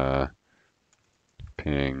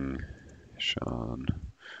 Ping Sean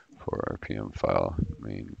for RPM file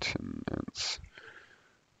maintenance.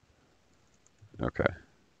 Okay.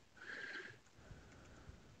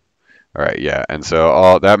 All right, yeah, and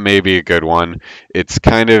so that may be a good one. It's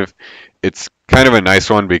kind of a nice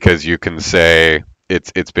one, because you can say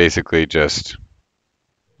it's basically just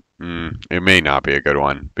it may not be a good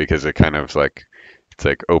one, because it kind of it's like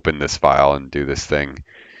open this file and do this thing.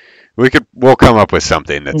 We'll come up with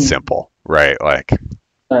something that's simple, right? Like,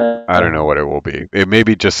 I don't know what it will be. It may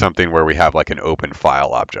be just something where we have like an open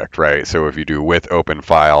file object, right? So if you do with open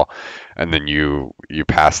file, and then you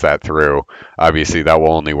pass that through, obviously that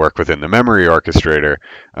will only work within the memory orchestrator,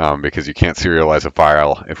 because you can't serialize a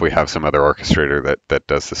file if we have some other orchestrator that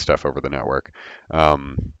does the stuff over the network.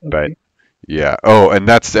 But yeah. Oh, and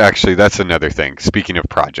that's another thing. Speaking of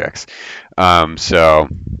projects,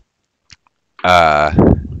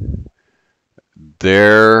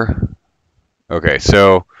 okay,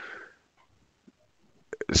 so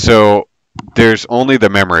there's only the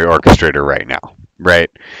memory orchestrator right now, right?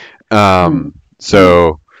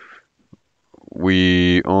 So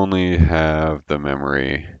we only have the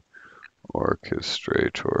memory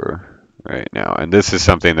orchestrator right now, and this is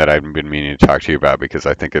something that I've been meaning to talk to you about, because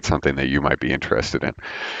I think it's something that you might be interested in.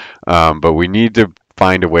 But we need to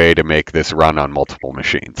find a way to make this run on multiple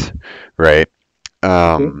machines, right?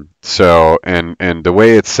 So and the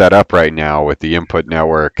way it's set up right now with the input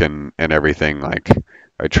network and everything, like,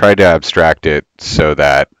 I tried to abstract it so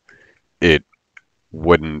that it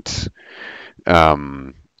wouldn't,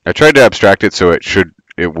 I tried to abstract it so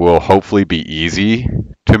it will hopefully be easy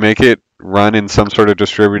to make it run in some sort of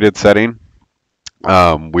distributed setting.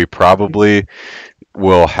 We probably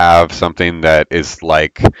will have something that is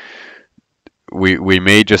like we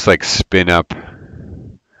may just like spin up.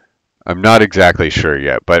 I'm not exactly sure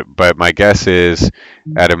yet, but my guess is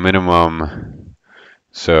at a minimum.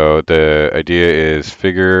 So the idea is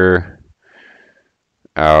figure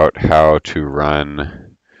out how to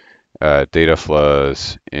run data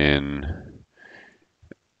flows in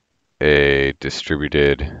a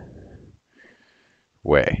distributed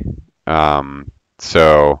way.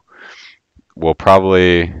 So will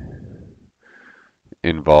probably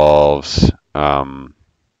involves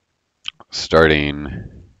starting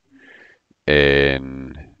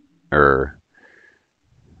in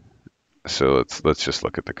so let's just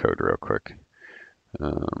look at the code real quick.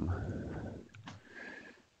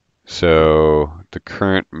 So the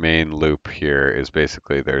current main loop here is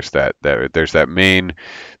basically there's the main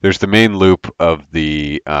loop of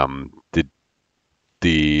the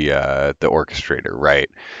orchestrator, right?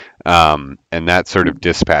 And that sort of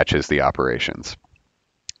dispatches the operations.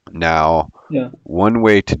 Now, one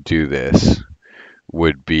way to do this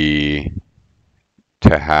would be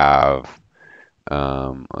to have,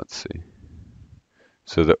 let's see.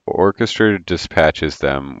 So the orchestrator dispatches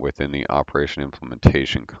them within the operation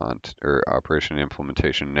implementation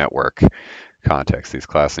network context. These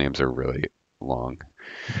class names are really long.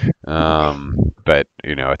 But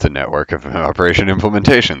it's a network of operation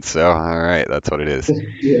implementations. So all right, that's what it is.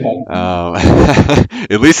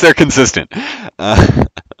 At least they're consistent.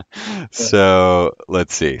 So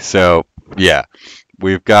let's see. So yeah,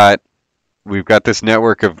 we've got this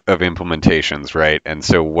network of implementations, right? And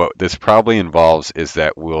so what this probably involves is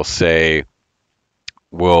that we'll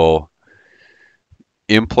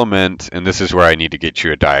implement, and this is where I need to get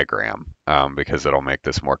you a diagram because it'll make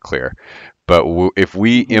this more clear. But if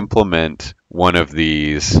we implement one of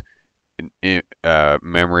these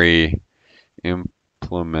memory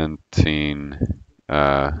implementing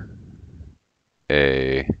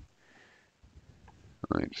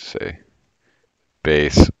let me just say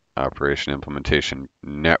base operation implementation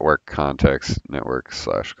network context,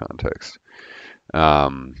 network/context.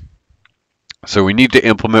 So we need to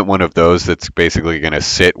implement one of those that's basically going to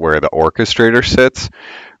sit where the orchestrator sits,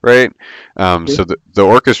 right? So the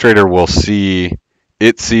orchestrator will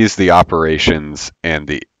sees the operations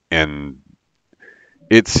and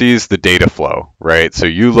it sees the data flow, right? So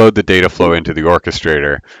you load the data flow into the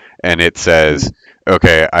orchestrator, and it says,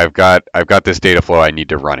 okay, I've got this data flow, I need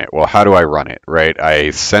to run it. Well, how do I run it, right?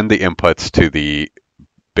 I send the inputs to the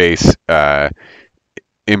base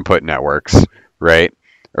input networks, right?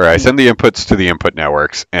 Or I send the inputs to the input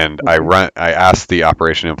networks, and I ask the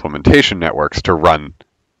operation implementation networks to run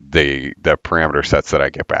the parameter sets that I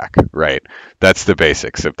get back, right? That's the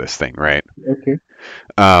basics of this thing, right? Okay.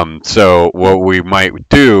 So what we might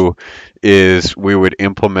do is we would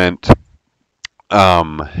implement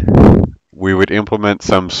some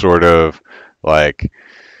sort of like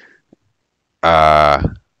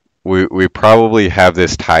we probably have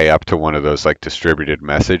this tie up to one of those like distributed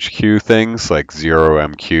message queue things like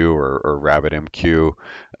ZeroMQ or RabbitMQ,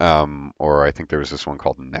 or I think there was this one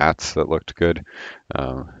called Nats that looked good.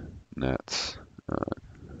 Nats, I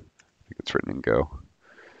think it's written in Go.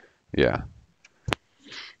 Yeah,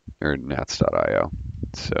 or Nats.io.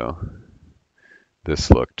 So this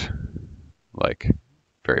looked like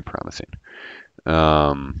very promising.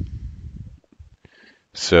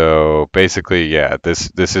 So basically, yeah,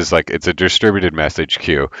 this is like it's a distributed message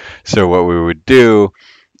queue. So what we would do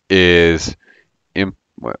is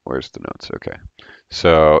where's the notes? Okay.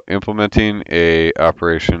 So implementing a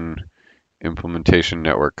operation implementation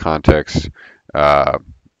network context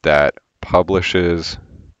that publishes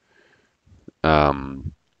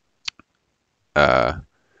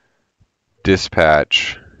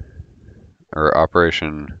dispatch or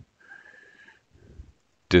operation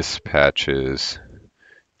dispatches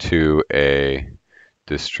to a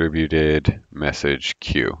distributed message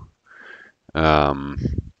queue.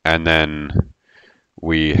 And then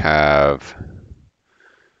we have,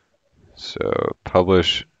 so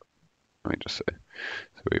publish, let me just say,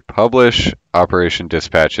 so we publish operation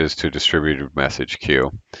dispatches to distributed message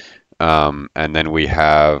queue. And then we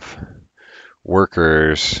have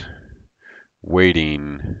workers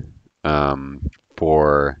waiting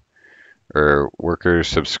or workers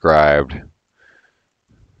subscribed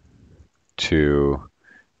to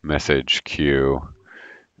message queue,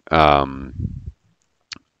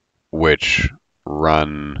 which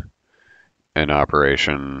run an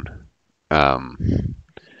operation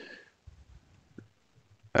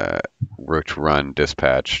which run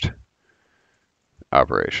dispatched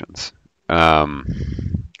operations.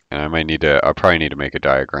 And I'll probably need to make a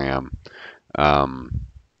diagram.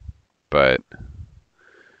 But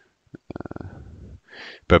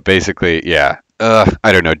basically, yeah.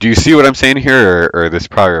 I don't know. Do you see what I'm saying here, or this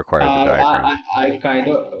probably requires a diagram? I kind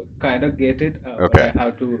of get it. Okay. But I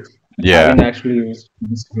have to. Yeah. I haven't actually used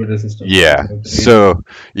distributed system. Yeah. So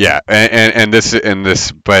yeah, and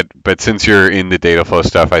this, but since you're in the data flow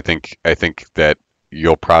stuff, I think that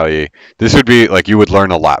you'll probably, this would be like, you would learn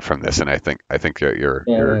a lot from this, and I think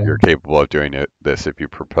you're capable of doing this if you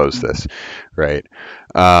propose this, right?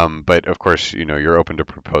 But of course, you're open to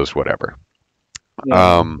propose whatever.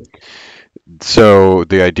 So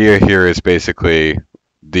the idea here is basically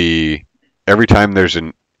every time there's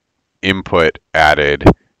an input added,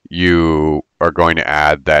 you are going to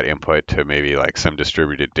add that input to maybe like some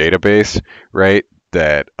distributed database, right?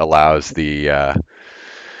 That allows the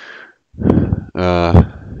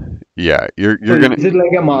you're gonna. Is it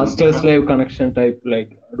like a master slave connection type?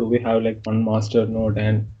 Like, do we have like one master node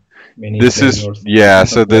and many? This is nodes?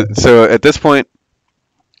 So at this point,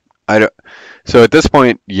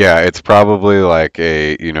 it's probably like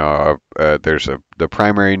there's the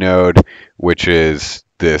primary node, which is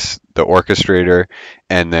the orchestrator,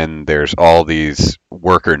 and then there's all these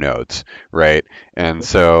worker nodes, right? And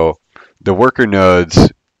so the worker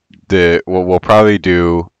nodes, what we'll probably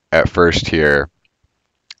do at first here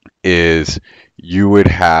is you would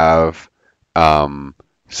have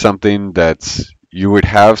something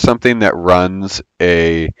that runs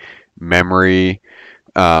a memory.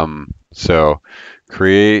 So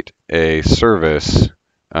create a service.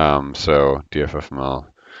 So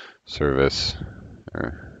DFFML service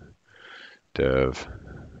or dev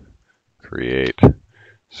create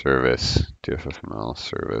service DFFML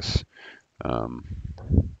service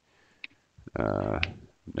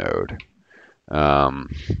node.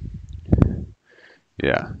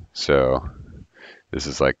 Yeah, so this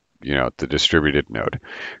is like, the distributed node,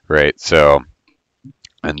 right? So,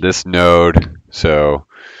 and this node, so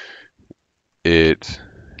it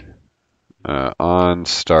on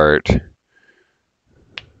start,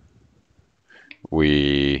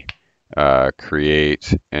 we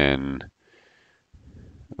create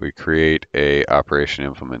a operation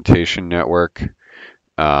implementation network,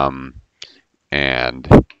 and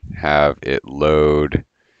have it load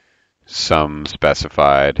some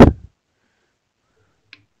specified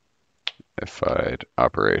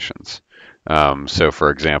operations. So for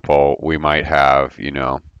example, we might have,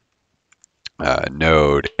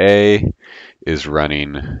 node A is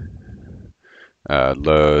running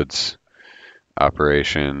loads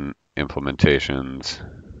operation implementations.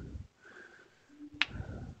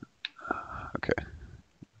 Okay,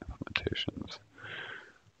 implementations.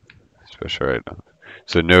 Special right.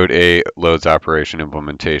 So node A loads operation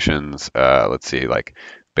implementations. Let's see, like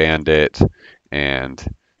Bandit and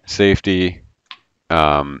Safety,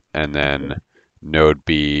 and then node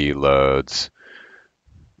B loads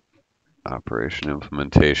operation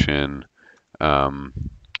implementation,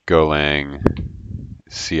 Golang,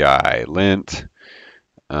 CI lint.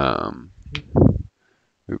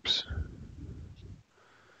 Oops.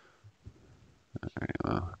 All right,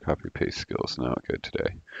 well, copy paste skills not good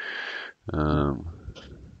today.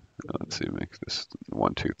 Let's see, make this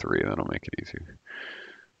 1, 2, 3. That'll make it easier.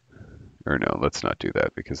 Or no, let's not do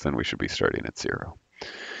that, because then we should be starting at 0. All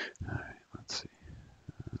right, let's see.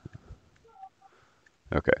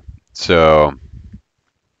 Okay, so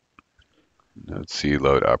let's see,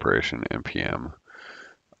 load operation npm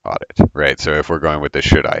audit, right? So if we're going with the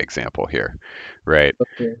should I example here, right?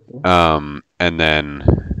 Okay. And then,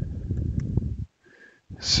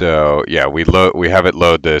 so yeah, we have it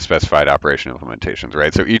load the specified operation implementations,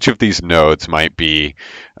 right? So each of these nodes might be,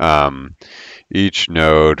 each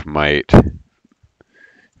node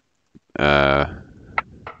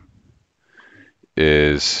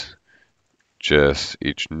is just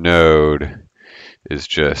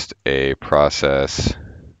a process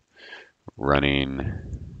running.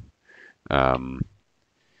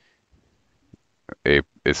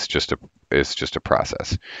 It's just a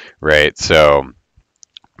process, right? So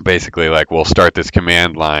basically, like, we'll start this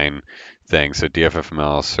command line thing. So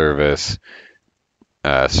DFFML service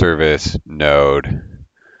node.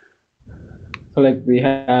 So like we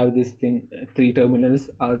have this thing, 3 terminals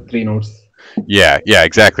or 3 nodes. Yeah,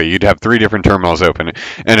 exactly. You'd have 3 different terminals open,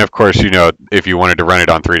 and of course, if you wanted to run it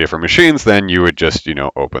on 3 different machines, then you would just,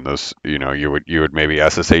 open those. You would maybe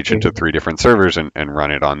SSH into 3 different servers and run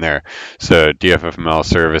it on there. So DFFML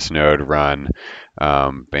service node run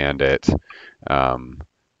Bandit,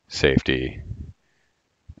 Safety,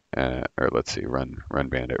 or let's see, run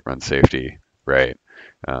bandit, run safety, right?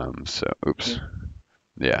 So oops,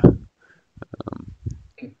 yeah.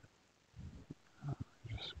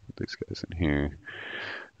 Just put these guys in here.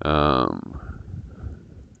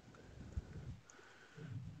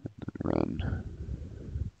 Run.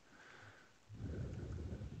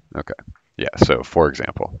 Okay. Yeah. So for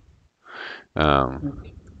example,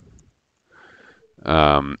 and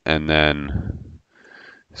then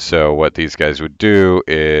so what these guys would do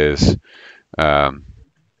is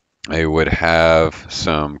they would have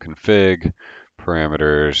some config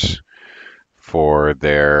parameters for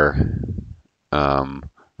their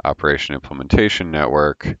operation implementation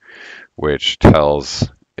network, which tells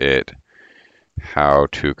it how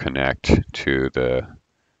to connect to the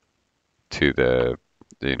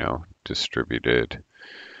distributed,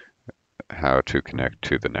 how to connect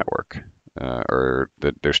to the network.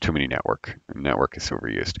 There's too many network. Network is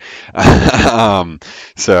overused.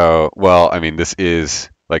 So, well, I mean, this is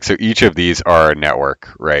like, so each of these are a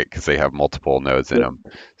network, right? Because they have multiple nodes in them.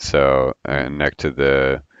 So, connect to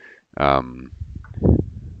the,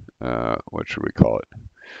 what should we call it?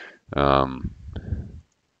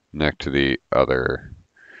 Connect to the other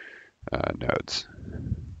nodes,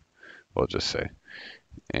 we'll just say,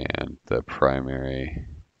 and the primary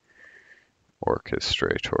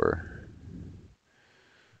orchestrator.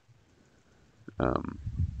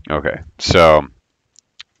 Okay, so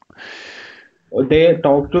they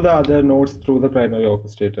talk to the other nodes through the primary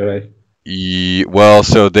orchestrator, right? Well,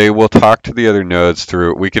 so they will talk to the other nodes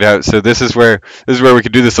through. We could have. So this is where we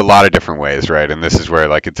could do this a lot of different ways, right? And this is where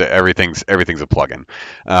like everything's a plugin.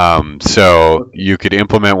 So you could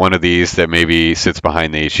implement one of these that maybe sits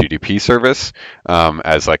behind the HTTP service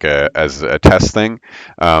as like as a test thing.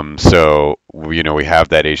 So we have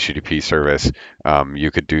that HTTP service.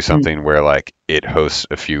 You could do something where like it hosts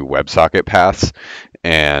a few WebSocket paths,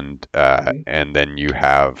 and then you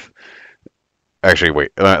have. Actually, wait.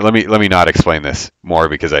 Let me not explain this more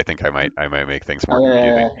because I think I might make things more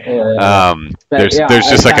confusing. There's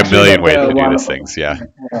just like a million ways to do these things. Yeah.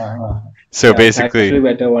 So basically, it's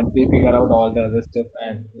actually better once we figure out all the other stuff,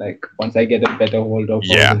 and like once I get a better hold of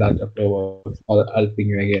how the data flow works, I'll ping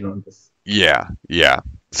you again on this. Yeah.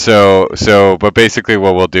 So but basically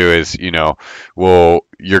what we'll do is you're going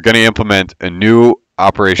to implement a new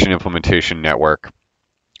operation implementation network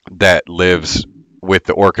that lives with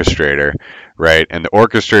the orchestrator, right? And the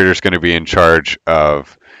orchestrator is going to be in charge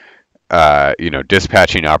of,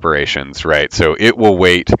 dispatching operations, right? So it will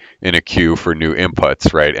wait in a queue for new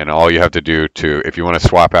inputs, right? And all you have to do if you want to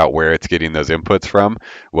swap out where it's getting those inputs from,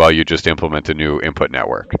 well, you just implement a new input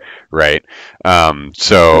network, right?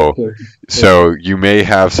 So you may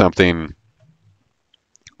have something.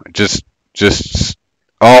 Just.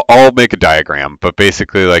 I'll make a diagram, but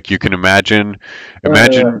basically, like you can imagine you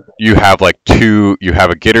have you have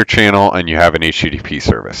a Gitter channel and you have an HTTP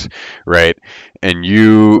service, right? And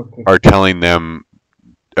you are telling them,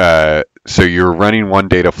 so you're running one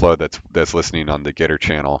data flow that's listening on the Gitter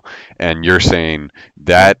channel, and you're saying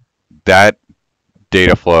that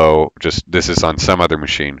data flow, this is on some other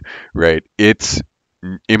machine, right? Its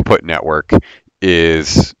input network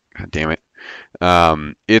is, God damn it,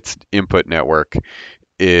 its input network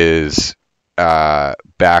is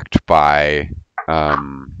backed by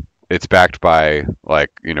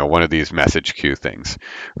like one of these message queue things,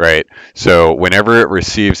 right? So whenever it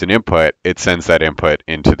receives an input, it sends that input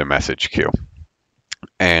into the message queue.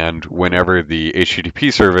 And whenever the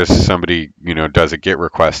HTTP service, somebody does a GET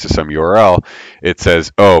request to some URL, it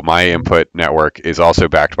says, oh, my input network is also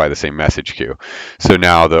backed by the same message queue. So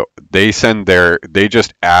now they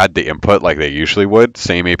just add the input like they usually would,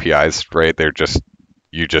 same APIs, right?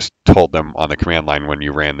 You just told them on the command line when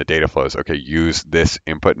you ran the data flows, okay, use this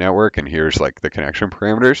input network, and here's like the connection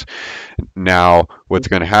parameters. Now, what's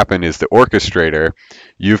going to happen is the orchestrator,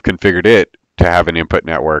 you've configured it to have an input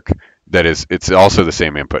network it's also the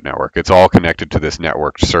same input network. It's all connected to this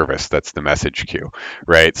networked service that's the message queue,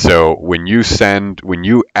 right? So when you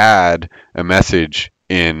add a message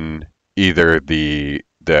in either when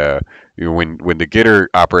the Gitter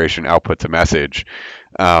operation outputs a message,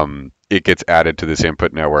 it gets added to this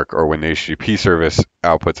input network, or when the HTTP service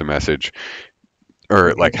outputs a message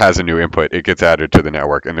or like has a new input, it gets added to the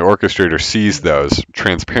network, and the orchestrator sees those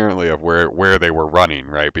transparently of where they were running,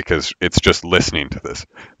 right? Because it's just listening to this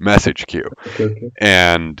message queue.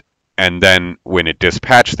 And then when it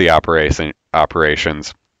dispatches the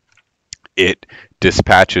operations, it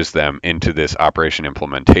dispatches them into this operation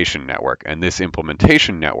implementation network. And this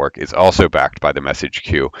implementation network is also backed by the message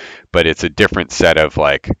queue, but it's a different set of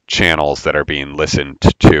like channels that are being listened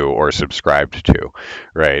to or subscribed to,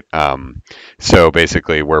 right? So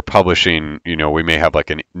basically we're publishing, we may have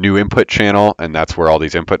like a new input channel, and that's where all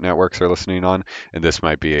these input networks are listening on. And this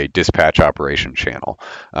might be a dispatch operation channel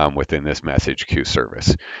within this message queue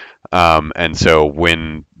service. And so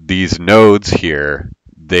when these nodes here,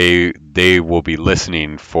 they will be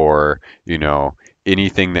listening for,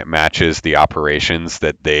 anything that matches the operations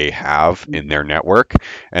that they have in their network.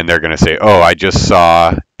 And they're going to say, oh, I just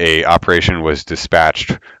saw a operation was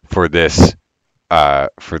dispatched for this, I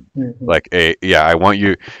want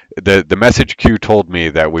you, the message queue told me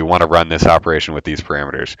that we want to run this operation with these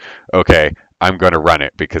parameters. Okay, I'm going to run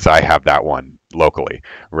it because I have that one locally,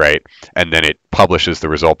 right? And then it publishes the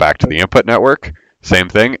result back to the input network. Same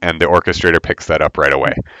thing, and the orchestrator picks that up right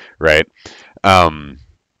away, right?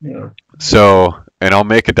 So, and I'll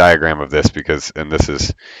make a diagram of this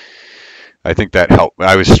I think that helped.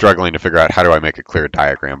 I was struggling to figure out how do I make a clear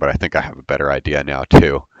diagram, but I think I have a better idea now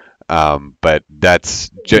too. But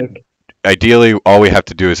that's ideally all we have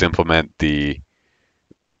to do is implement the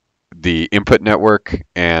input network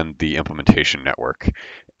and the implementation network,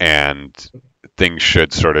 and things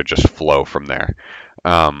should sort of just flow from there.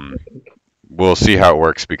 We'll see how it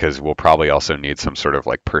works because we'll probably also need some sort of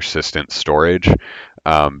like persistent storage,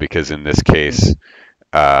 because in this case,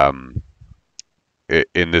 we're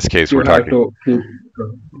talking.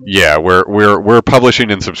 Yeah, we're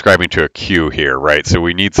publishing and subscribing to a queue here, right? So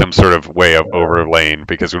we need some sort of way of overlaying,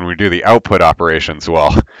 because when we do the output operations,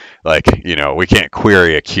 well, we can't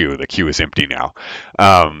query a queue. The queue is empty now.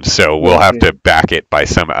 So we'll have to back it by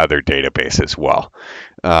some other database as well.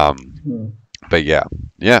 But yeah.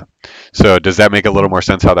 So does that make a little more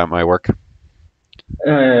sense how that might work?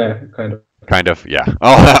 Kind of, yeah.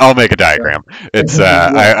 I'll make a diagram. It's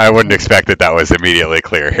I wouldn't expect that was immediately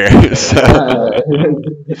clear here. So.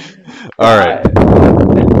 All right.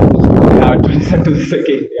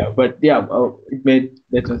 It made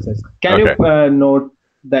little sense. Can you note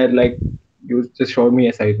that you just showed me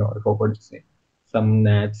a side note? I forgot to say some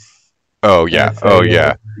nats. Oh yeah.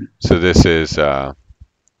 So this is so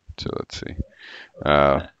let's see.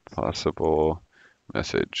 Possible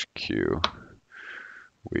message queue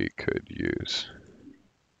we could use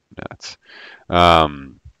nats.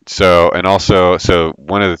 So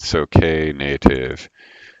one of the Knative.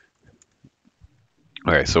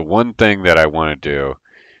 Okay, so one thing that I want to do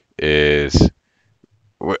is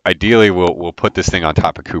ideally we'll put this thing on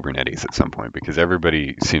top of Kubernetes at some point, because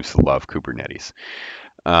everybody seems to love Kubernetes.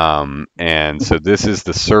 And so this is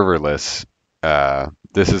the serverless.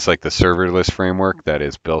 This is like the serverless framework that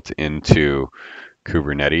is built into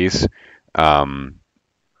Kubernetes.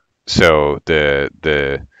 So the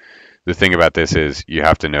thing about this is you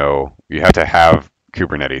have to have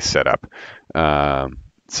Kubernetes set up.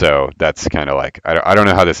 So that's kind of like, I don't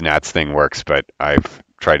know how this Nats thing works, but I've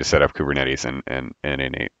tried to set up Kubernetes and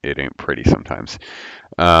it ain't pretty sometimes.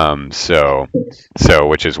 So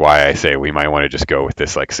which is why I say we might want to just go with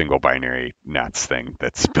this like single binary Nats thing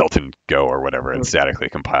that's built in Go or whatever and statically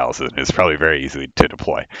compiles, and it's probably very easy to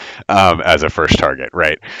deploy as a first target,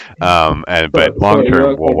 right? But long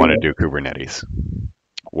term we'll want to do Kubernetes.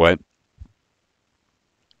 What?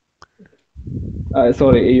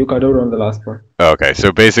 Sorry, you cut out on the last part. Okay,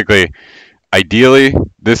 so basically, ideally,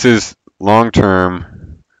 this is long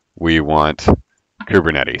term. We want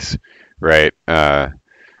Kubernetes, right?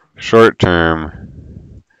 Short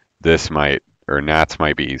term, Nats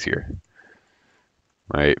might be easier.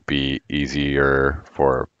 Might be easier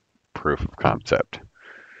for proof of concept.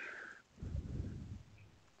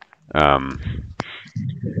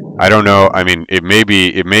 I don't know. I mean, it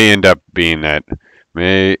may end up being that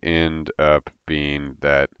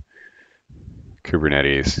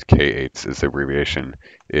Kubernetes, K8 is the abbreviation,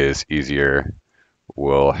 is easier.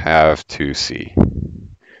 We'll have to see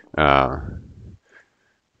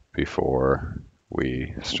before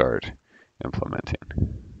we start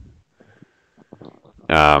implementing.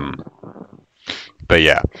 But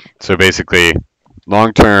yeah, so basically,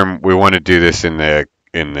 long term, we want to do this in the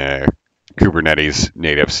Kubernetes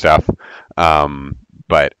native stuff.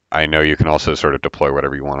 But I know you can also sort of deploy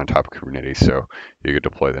whatever you want on top of Kubernetes, so you could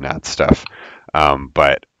deploy the NAT stuff.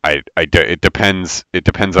 But it depends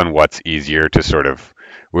on what's easier to sort of.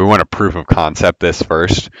 We want to proof of concept this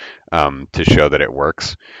first to show that it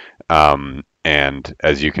works. And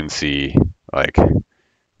as you can see, like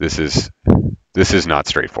this is not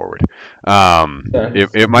straightforward.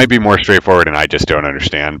 It might be more straightforward, and I just don't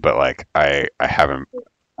understand. But like I haven't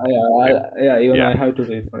Even Yeah. I have to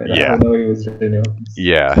read it. I Yeah. have never used it anyway.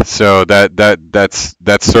 Yeah, so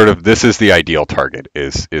that's sort of, this is the ideal target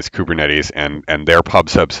is Kubernetes, and their pub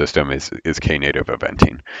subsystem is Knative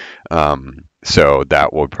eventing. So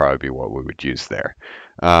that would probably be what we would use there.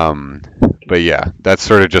 But yeah, that's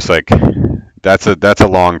sort of just like, that's a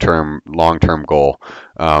long-term goal,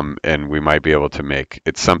 and we might be able to make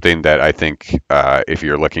it's something that I think, if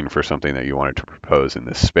you're looking for something that you wanted to propose in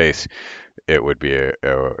this space, it would be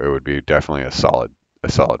definitely a solid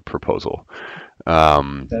proposal.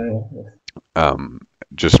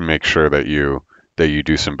 Just make sure that you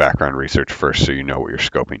do some background research first, so you know what you're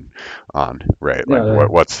scoping on, right? Like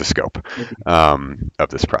what's the scope of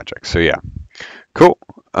this project. So yeah, cool.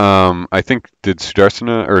 I think, did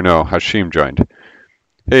Sudarsana, or no, Hashim joined.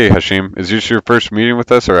 Hey Hashim, is this your first meeting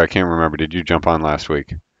with us, or I can't remember? Did you jump on last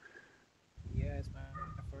week? Yeah, it's my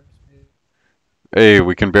first meeting. Hey,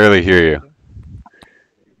 we can barely hear you.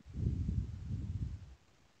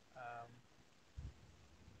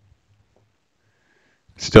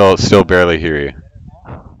 Still barely hear you.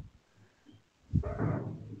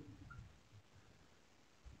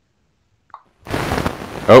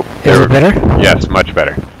 Oh, is it better? Yes, much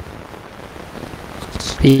better.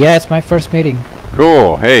 Yeah, it's my first meeting.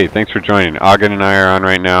 Cool. Hey, thanks for joining. Ogden and I are on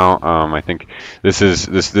right now. I think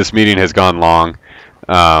this meeting has gone long,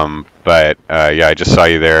 but yeah, I just saw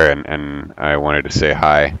you there, and I wanted to say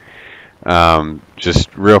hi.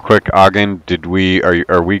 Just real quick, Ogden,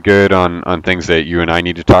 are we good on things that you and I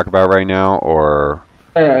need to talk about right now, or?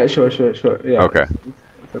 Yeah, sure. Yeah. Okay.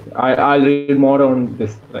 It's okay. I'll read more on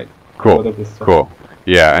this, like. Cool. Cool.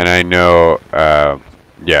 Yeah, and I know.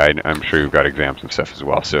 Yeah, I'm sure you've got exams and stuff as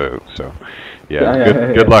well. So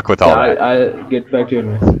yeah. Good luck with all that. I'll get back to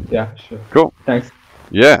you. Yeah, sure. Cool. Thanks.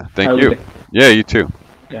 Yeah. Thank you. Yeah, you too.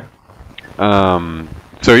 Yeah.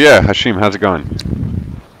 So yeah, Hashim, how's it going?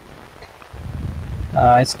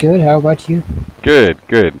 It's good. How about you? Good.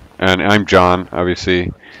 And I'm John,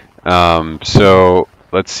 obviously. So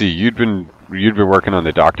let's see. You'd been working on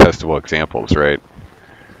the doc testable examples, right?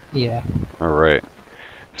 Yeah. All right.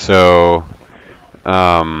 So,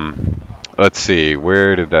 let's see.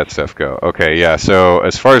 Where did that stuff go? Okay. Yeah. So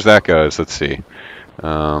as far as that goes, let's see.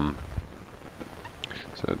 So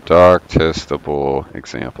doc testable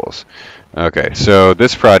examples. Okay. So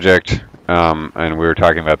this project, and we were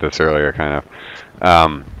talking about this earlier, kind of.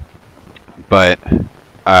 But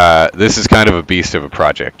this is kind of a beast of a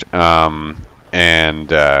project.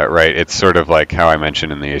 And right, it's sort of like how I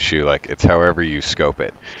mentioned in the issue, like it's however you scope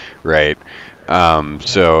it, right?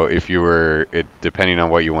 So if you were, depending on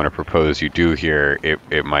what you want to propose you do here,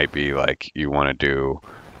 it might be like you want to do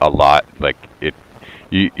a lot, like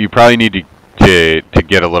you probably need to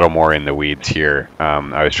get a little more in the weeds here.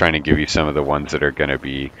 I was trying to give you some of the ones that are going to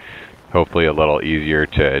be hopefully a little easier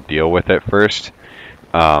to deal with at first.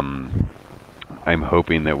 I'm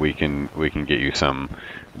hoping that we can get you some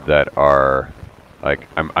that are like,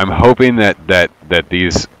 I'm hoping that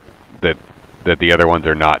the other ones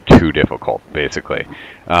are not too difficult, basically,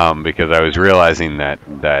 because I was realizing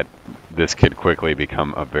that this could quickly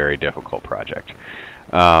become a very difficult project.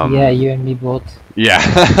 Yeah, you and me both. Yeah.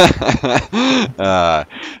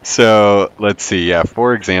 So let's see. Yeah,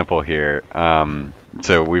 for example here.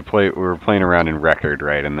 So we were playing around in record,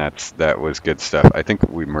 right? And that was good stuff. I think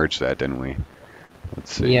we merged that, didn't we?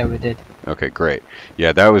 Let's see. Yeah, we did. Okay, great.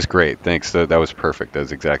 Yeah, that was great. Thanks. That was perfect.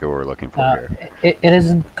 That's exactly what we're looking for here. It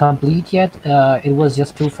isn't complete yet. It was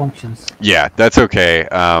just 2 functions. Yeah, that's okay.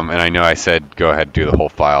 And I know I said go ahead and do the whole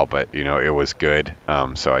file, but it was good.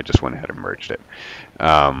 So I just went ahead and merged it.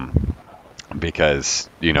 Because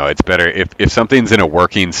it's better if something's in a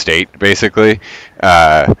working state, basically.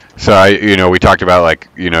 So we talked about, like,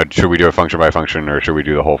 should we do a function by function, or should we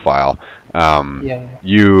do the whole file?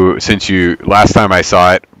 Yeah. Since last time I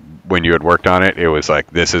saw it, when you had worked on it, it was like,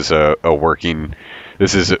 this is a working,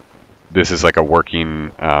 this is like a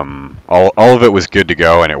working, all of it was good to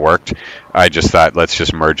go and it worked. I just thought, let's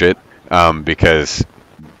just merge it, because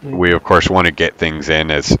we of course want to get things in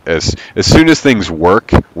as soon as things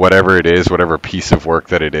work, whatever it is, whatever piece of work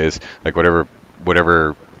that it is, like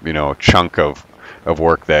whatever chunk of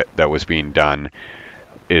work that was being done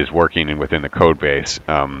is working and within the code base.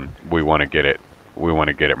 We want to get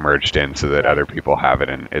it merged in so that other people have it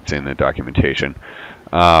and it's in the documentation.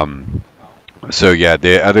 So yeah,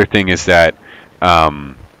 the other thing is that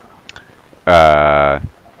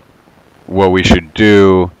what we should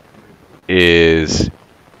do is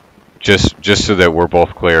just so that we're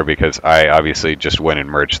both clear, because I obviously just went and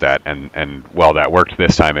merged that, and while that worked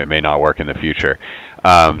this time, it may not work in the future.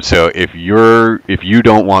 So if you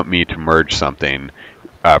don't want me to merge something,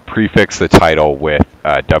 prefix the title with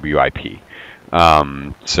WIP.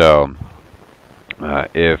 So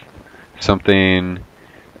if something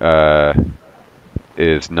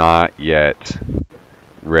is not yet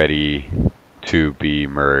ready to be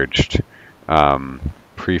merged,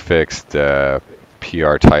 prefix the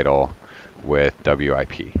PR title with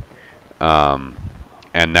WIP.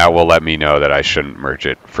 And that will let me know that I shouldn't merge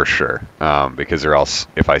it for sure, because or else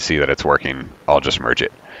if I see that it's working, I'll just merge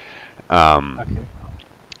it. Okay.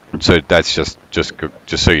 So that's just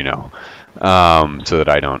so you know, so that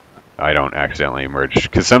I don't accidentally merge.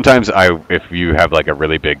 Because sometimes if you have like a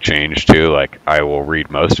really big change too, like I will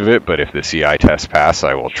read most of it, but if the CI test pass,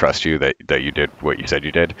 I will trust you that you did what you said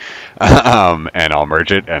you did, and I'll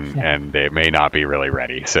merge it, and it may not be really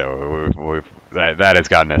ready. So that has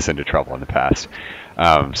gotten us into trouble in the past.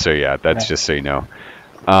 So yeah, that's just so you know.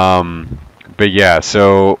 But yeah,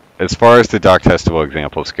 so as far as the doc testable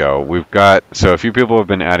examples go, we've got a few people have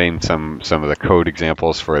been adding some of the code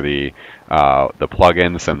examples for the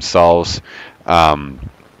plugins themselves.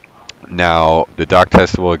 Now the doc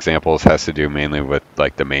testable examples has to do mainly with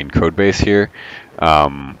like the main code base here,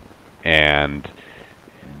 and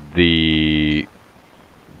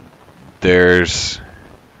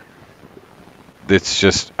it's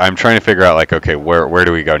just I'm trying to figure out like, okay, where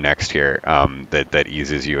do we go next here, that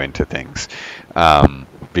eases you into things,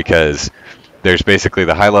 because there's basically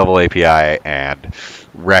the high level API and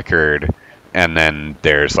record, and then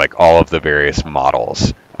there's like all of the various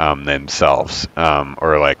models themselves,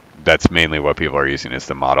 or like that's mainly what people are using is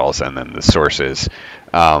the models and then the sources,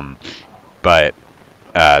 but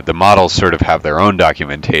the models sort of have their own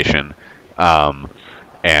documentation,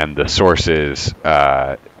 and the sources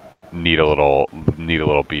need a little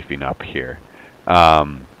beefing up here.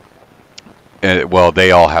 Well,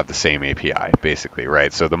 they all have the same API basically,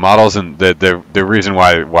 right? So the models and the reason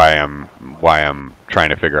why I'm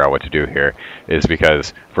trying to figure out what to do here is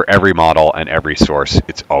because for every model and every source,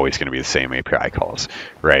 it's always going to be the same API calls,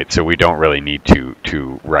 right? So we don't really need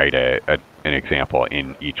to write an example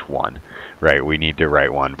in each one, right? We need to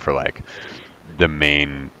write one for like the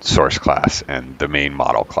main source class and the main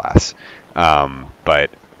model class,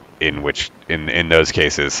 but in those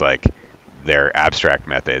cases, like they're abstract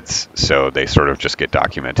methods, so they sort of just get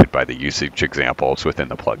documented by the usage examples within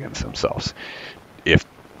the plugins themselves.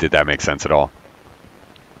 Did that make sense at all?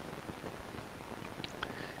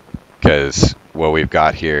 Because what we've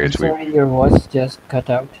got here is sorry, your voice just cut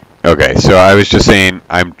out. Okay, so I was just saying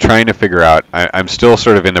I'm trying to figure out, I'm still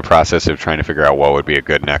sort of in the process of trying to figure out what would be a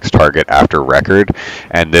good next target after record,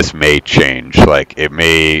 and this may change. Like it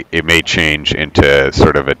may change into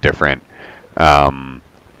sort of a different,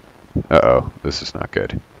 this is not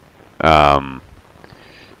good.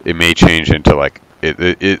 It may change into like,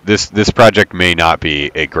 this project may not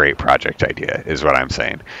be a great project idea, is what I'm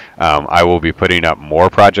saying. I will be putting up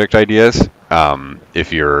more project ideas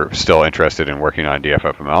if you're still interested in working on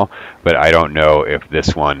DFFML, but I don't know if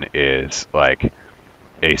this one is like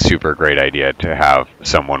a super great idea to have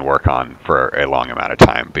someone work on for a long amount of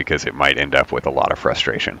time, because it might end up with a lot of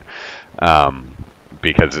frustration,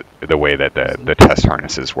 because the way that the test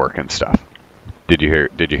harnesses work and stuff. Did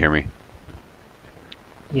you hear me?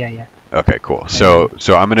 Yeah. Okay, cool. So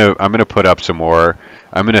I'm gonna put up some more.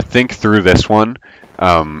 I'm gonna think through this one,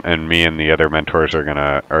 and me and the other mentors are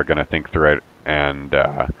gonna think through it, and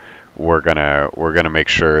we're gonna make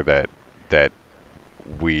sure that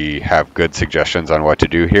we have good suggestions on what to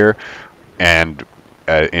do here, and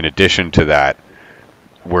in addition to that,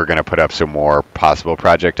 we're gonna put up some more possible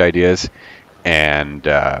project ideas, and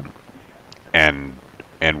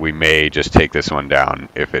we may just take this one down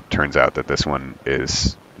if it turns out that this one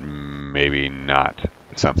is maybe not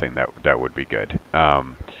something that would be good,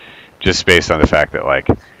 just based on the fact that like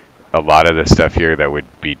a lot of the stuff here that would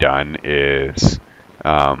be done is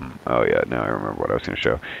oh yeah, now I remember what I was going to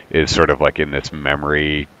show, is sort of like in this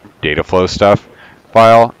memory data flow stuff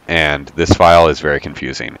file, and this file is very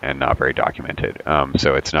confusing and not very documented,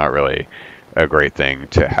 so it's not really a great thing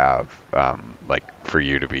to have, like for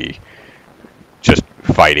you to be just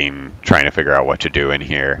fighting trying to figure out what to do in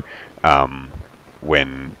here,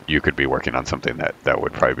 when you could be working on something that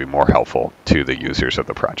would probably be more helpful to the users of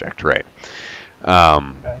the project, right?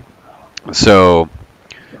 So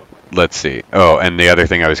let's see. Oh, and the other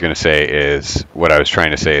thing I was going to say is, what I was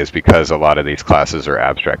trying to say is, because a lot of these classes are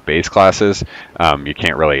abstract base classes, you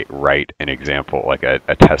can't really write an example, like a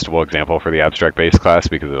testable example for the abstract base class,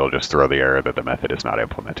 because it'll just throw the error that the method is not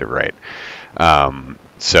implemented right.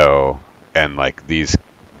 So, and like these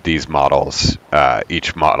models,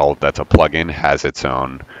 each model that's a plugin has its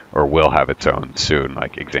own, or will have its own soon,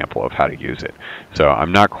 like example of how to use it. So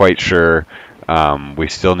I'm not quite sure We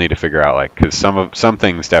still need to figure out like, because some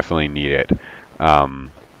things definitely need it,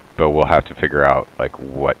 but we'll have to figure out like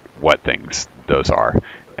what things those are,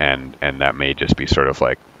 and that may just be sort of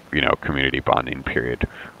like, you know, community bonding period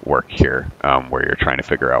work here, where you're trying to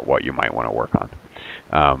figure out what you might want to work on.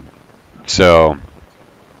 So,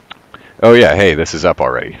 oh yeah, hey, this is up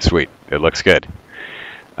already. Sweet, it looks good.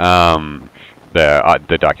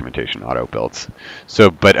 The documentation auto builds. So,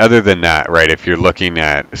 but other than that, right? If you're looking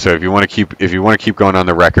at, so if you want to keep going on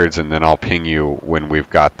the records, and then I'll ping you when we've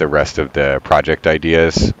got the rest of the project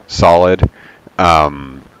ideas solid.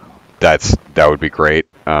 That would be great,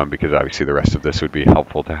 because obviously the rest of this would be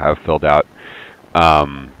helpful to have filled out.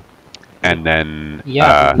 And then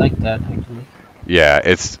yeah, I like that actually. Yeah,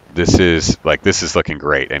 this is looking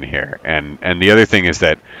great in here. And the other thing is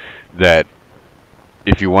that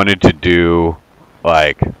if you wanted to do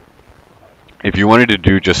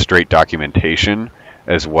just straight documentation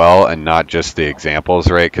as well, and not just the examples,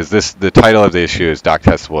 right? Because the title of the issue is Doc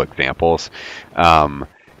Testable Examples,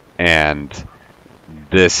 and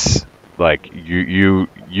this, like, you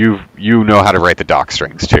know how to write the doc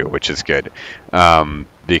strings too, which is good,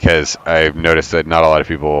 because I've noticed that not a lot of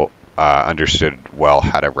people understood well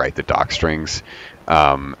how to write the doc strings,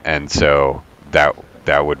 and so that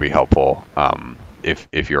would be helpful,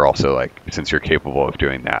 if you're also, like, since you're capable of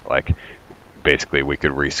doing that, like, basically we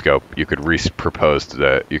could rescope, you could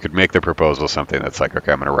you could make the proposal something that's like,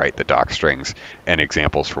 okay, I'm going to write the doc strings and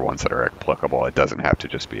examples for ones that are applicable. It doesn't have to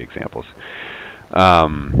just be examples.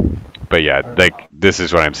 But yeah, like, this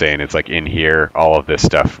is what I'm saying. It's like, in here, all of this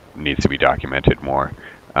stuff needs to be documented more.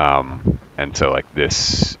 And so, like,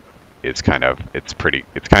 this is kind of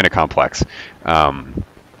complex,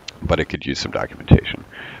 but it could use some documentation.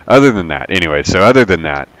 Other than that,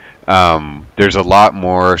 there's a lot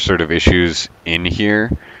more sort of issues in here,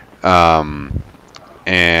 and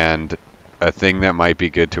a thing that might be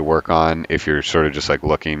good to work on if you're sort of just like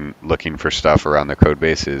looking for stuff around the code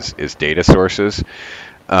base is data sources,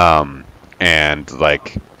 and,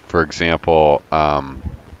 like, for example,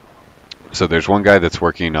 so there's one guy that's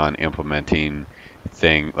working on implementing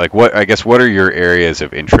what are your areas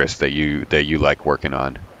of interest that you like working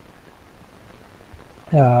on?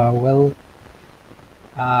 Well,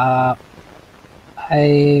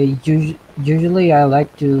 usually I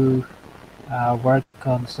like to work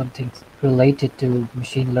on something related to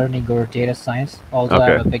machine learning or data science. Although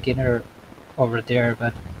Okay. I'm a beginner over there,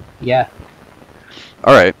 but yeah.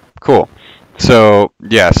 All right, cool. So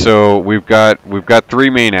yeah, so we've got three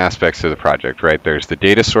main aspects of the project, right? There's the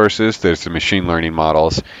data sources, there's the machine learning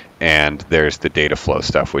models, and there's the data flow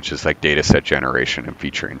stuff, which is like data set generation and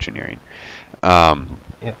feature engineering.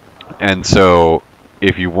 Yeah. And so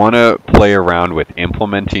if you want to play around with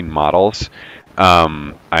implementing models,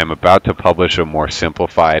 I'm about to publish a more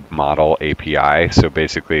simplified model API. So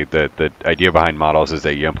basically, the idea behind models is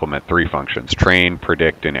that you implement three functions: train,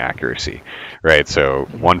 predict, and accuracy, right? So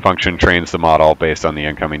one function trains the model based on the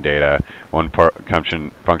incoming data. One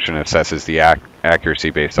function assesses the accuracy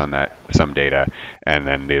based on that some data, and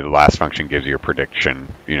then the last function gives you a prediction,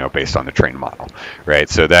 based on the trained model, right?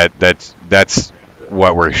 So that's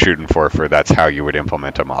what we're shooting for. That's how you would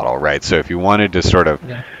implement a model, right? So if you wanted to sort of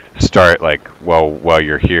start, like, while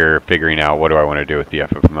you're here figuring out what do I want to do with the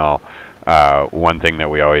FFML, one thing that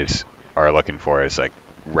we always are looking for is, like,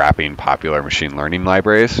 wrapping popular machine learning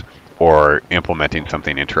libraries or implementing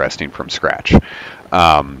something interesting from scratch.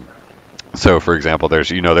 So for example,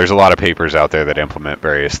 there's a lot of papers out there that implement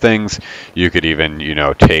various things. You could even,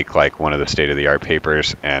 take, like, one of the state-of-the-art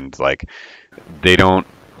papers, and, like,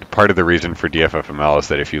 part of the reason for DFFML is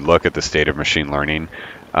that if you look at the state of machine learning,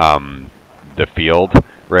 the field,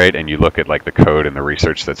 right, and you look at, like, the code and the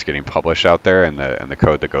research that's getting published out there, and the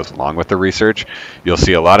code that goes along with the research, you'll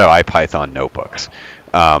see a lot of IPython notebooks.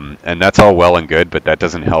 And that's all well and good, but that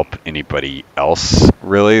doesn't help anybody else,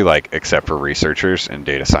 really, like, except for researchers and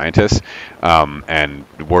data scientists. And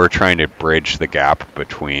we're trying to bridge the gap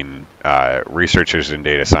between researchers and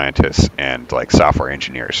data scientists and, like, software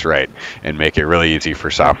engineers, right? And make it really easy for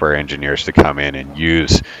software engineers to come in and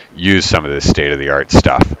use some of this state-of-the-art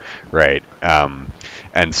stuff, right?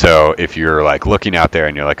 And so if you're, like, looking out there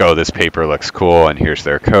and you're like, oh, this paper looks cool, and here's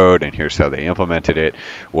their code, and here's how they implemented it,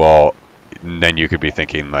 well, then you could be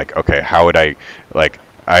thinking, like, okay, how would I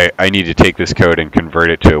need to take this code and convert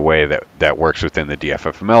it to a way that works within the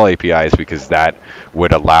DFFML APIs, because that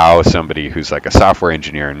would allow somebody who's, like, a software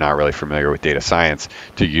engineer and not really familiar with data science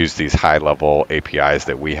to use these high-level APIs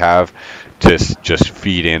that we have to just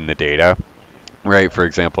feed in the data. Right, for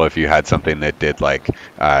example, if you had something that did, like,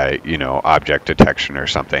 object detection or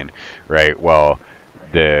something, right? Well,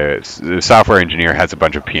 the software engineer has a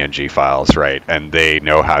bunch of PNG files, right? And they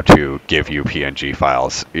know how to give you PNG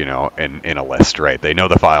files, you know, in a list, right? They know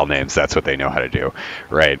the file names. That's what they know how to do,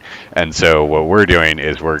 right? And so what we're doing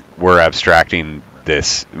is we're abstracting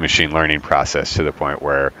this machine learning process to the point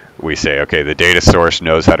where we say, okay, the data source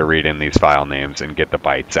knows how to read in these file names and get the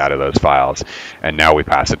bytes out of those files, and now we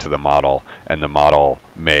pass it to the model, and the model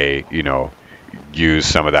may, you know, use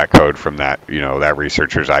some of that code from that, you know, that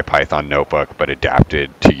researcher's IPython notebook, but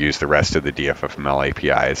adapted to use the rest of the DFFML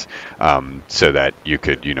APIs, so that you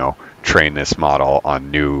could, you know, train this model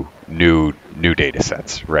on new data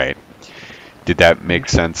sets, right? Did that make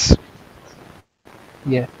sense?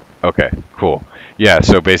 Yeah. Okay, cool. Yeah,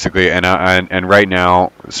 so basically, and right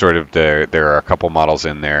now, sort of there are a couple models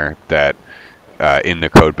in there that in the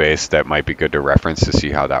code base that might be good to reference to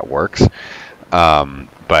see how that works.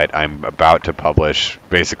 But I'm about to publish,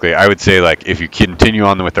 basically, I would say, like, if you continue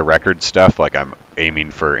on with the record stuff, like I'm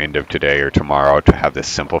aiming for end of today or tomorrow to have this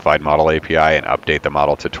simplified model API and update the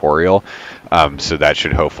model tutorial. So that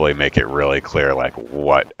should hopefully make it really clear, like,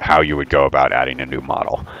 how you would go about adding a new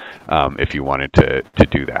model, if you wanted to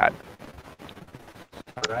do that.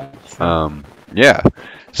 All right. Sure. Yeah.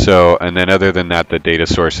 So, and then other than that, the data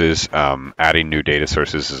sources, adding new data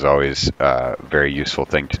sources is always a very useful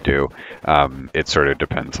thing to do. It sort of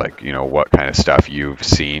depends, like, you know, what kind of stuff you've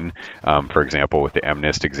seen. For example, with the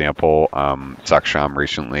MNIST example, Saksham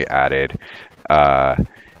recently added a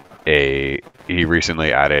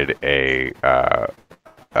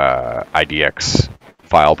IDX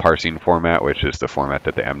file parsing format, which is the format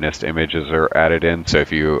that the MNIST images are added in. So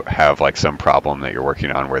if you have like some problem that you're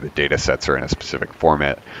working on where the data sets are in a specific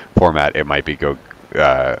format, it might be good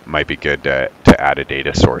to add a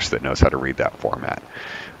data source that knows how to read that format.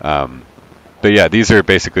 But yeah, these are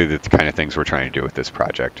basically the kind of things we're trying to do with this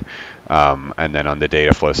project. And then on the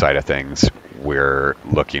data flow side of things, we're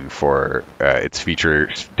looking for its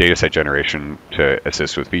data set generation to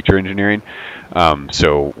assist with feature engineering.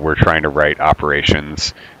 So we're trying to write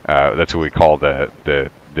operations. That's what we call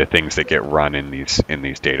the things that get run in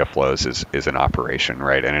these data flows is an operation,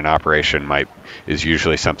 right? And an operation is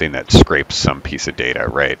usually something that scrapes some piece of data,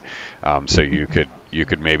 right? So you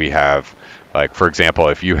could maybe have, like, for example,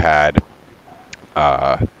 if you had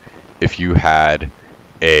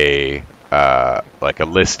a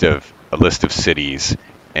list of cities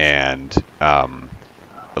and a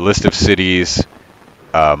list of cities,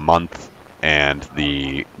 a month, and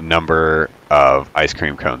the number of ice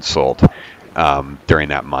cream cones sold during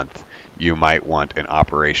that month, you might want an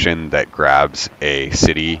operation that grabs a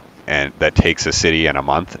city and that takes a city and a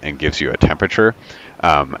month and gives you a temperature,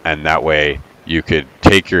 and that way you could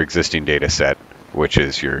take your existing data set, which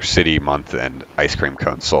is your city, month, and ice cream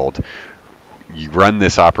cone sold. You run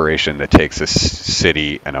this operation that takes a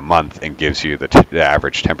city and a month and gives you the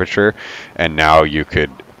average temperature, and now you could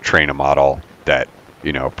train a model that,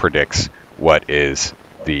 you know, predicts what is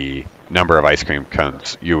the number of ice cream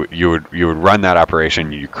cones. You would run that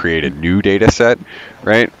operation. You create a new data set,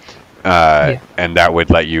 right? And that would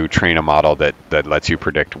let you train a model that lets you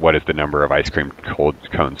predict what is the number of ice cream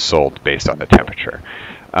cones sold based on the temperature.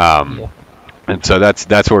 And so that's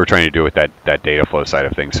what we're trying to do with that data flow side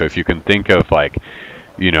of things. So if you can think of, like,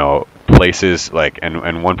 you know, places like,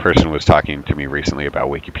 and one person was talking to me recently about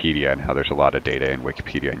Wikipedia and how there's a lot of data in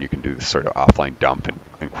Wikipedia, and you can do this sort of offline dump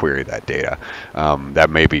and query that data. That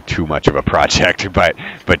may be too much of a project, but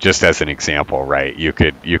just as an example, right? You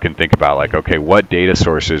can think about, like, okay, what data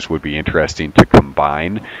sources would be interesting to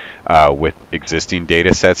combine with existing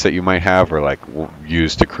data sets that you might have, or like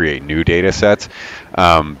use to create new data sets,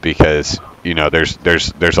 because, you know, there's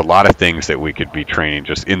a lot of things that we could be training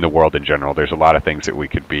just in the world in general. There's a lot of things that we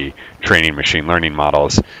could be training machine learning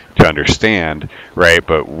models to understand, right?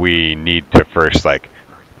 But we need to first, like,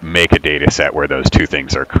 make a data set where those two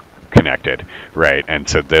things are connected, right? And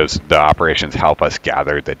so the operations help us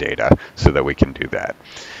gather the data so that we can do that.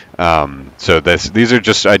 So these are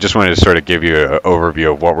just, I just wanted to sort of give you an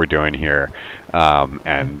overview of what we're doing here,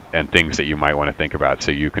 and things that you might want to think about,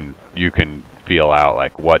 so you can feel out,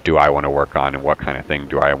 like, what do I want to work on and what kind of thing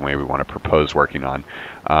do I maybe want to propose working on,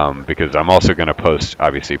 because I'm also going to post,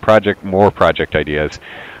 obviously, more project ideas,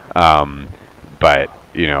 but,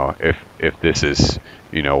 you know, if this is,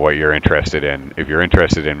 you know, what you're interested in, if you're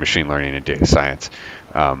interested in machine learning and data science,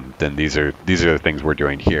 then these are the things we're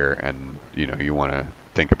doing here, and, you know, you want to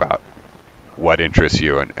think about what interests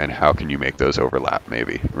you and how can you make those overlap,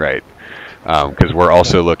 maybe, right? Because we're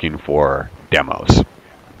also looking for demos.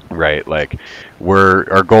 right? Like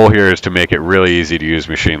our goal here is to make it really easy to use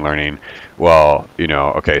machine learning. Well,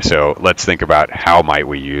 okay, so let's think about how might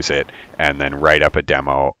we use it, and then write up a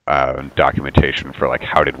demo documentation for like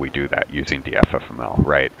how did we do that using DFFML,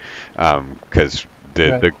 right? Because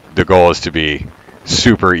the goal is to be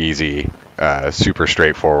super easy, super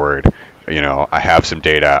straightforward. I have some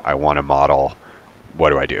data, I want to model.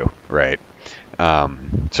 What do I do, right?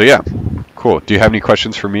 So yeah, cool. Do you have any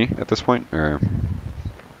questions for me at this point, or?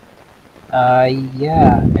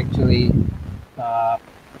 Yeah, actually,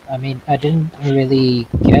 I mean, I didn't really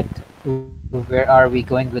get where are we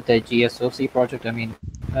going with the GSOC project. I mean,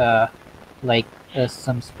 like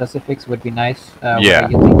some specifics would be nice. Yeah.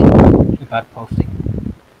 What are you thinking about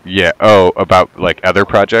posting? Yeah. Oh, about like other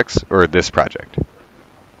projects or this project?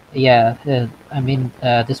 Yeah, I mean,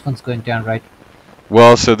 this one's going down, right?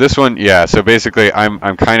 Well, so this one, yeah. So basically, I'm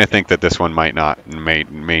kind of think that this one may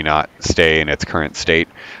not stay in its current state.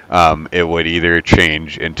 It would either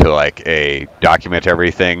change into like a document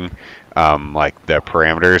everything, like the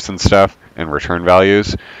parameters and stuff and return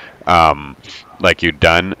values, like you'd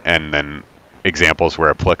done, and then examples were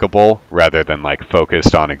applicable rather than like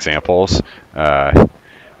focused on examples. And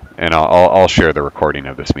I'll share the recording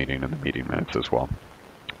of this meeting in the meeting minutes as well.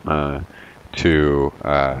 To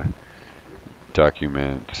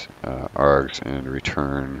document args and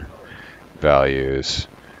return values,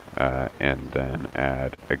 and then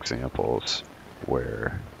add examples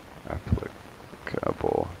where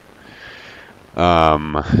applicable,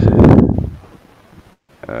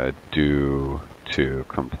 due to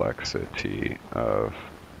complexity of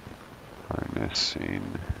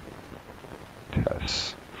harnessing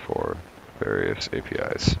tests for various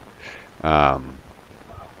APIs.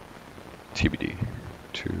 TBD,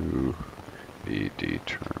 to be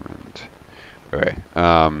determined. Okay.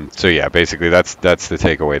 So yeah, basically that's the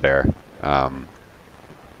takeaway there,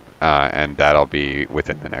 and that'll be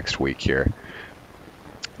within the next week here.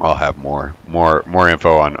 I'll have more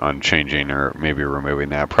info on changing or maybe removing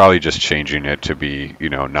that. Probably just changing it to be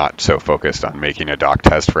not so focused on making a doc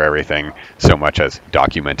test for everything so much as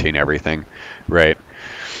documenting everything, right?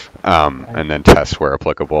 And then test where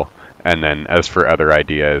applicable. And then as for other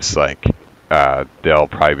ideas, like they'll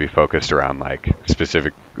probably be focused around like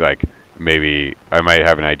specific, like maybe I might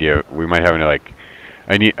have an idea. We might have like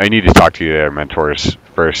I need to talk to their mentors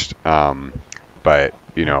first, but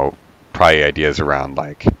probably ideas around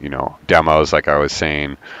like demos, like I was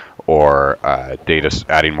saying, or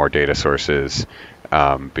adding more data sources,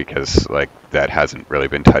 because like that hasn't really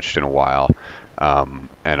been touched in a while,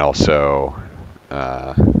 and also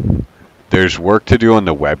there's work to do on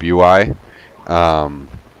the web UI,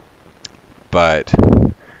 but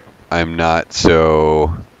I'm not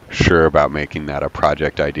so sure about making that a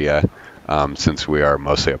project idea, since we are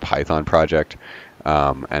mostly a Python project,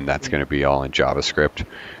 and that's going to be all in JavaScript.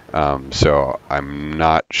 So I'm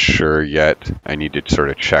not sure yet. I need to sort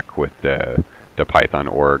of check with the Python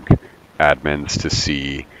org admins to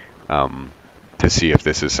see if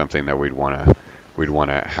this is something that we'd want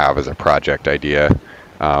to have as a project idea.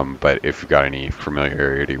 But if you've got any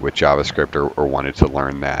familiarity with JavaScript or wanted to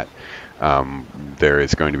learn that, there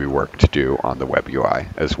is going to be work to do on the web UI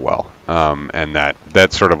as well. And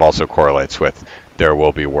that sort of also correlates with there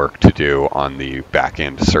will be work to do on the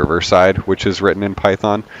backend server side, which is written in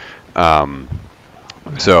Python.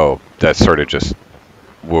 So that's sort of just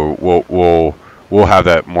we'll have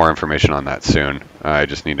that more information on that soon. I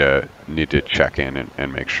just need to check in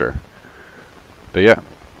and make sure. But yeah.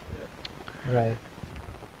 Right.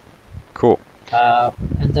 Cool.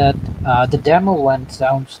 And that the demo one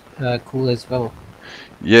sounds cool as well.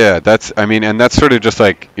 Yeah, and that's sort of just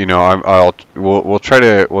like we'll try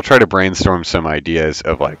to brainstorm some ideas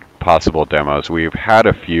of like possible demos. We've had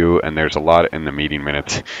a few, and there's a lot in the meeting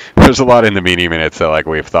minutes. There's a lot in the meeting minutes that like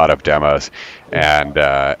we've thought of demos, and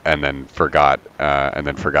then forgot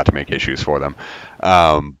to make issues for them.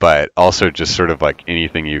 But also just sort of like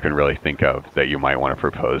anything you can really think of that you might want to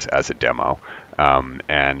propose as a demo.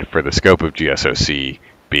 And for the scope of GSOC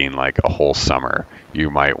being like a whole summer, you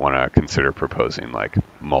might want to consider proposing like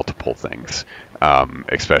multiple things,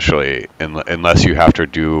 especially unless you have to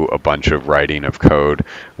do a bunch of writing of code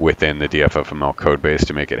within the DFFML code base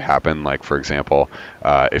to make it happen. Like for example,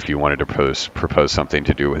 if you wanted to propose something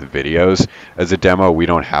to do with videos as a demo, we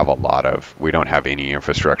don't have any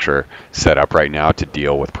infrastructure set up right now to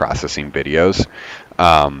deal with processing videos.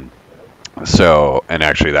 So, and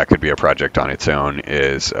actually that could be a project on its own,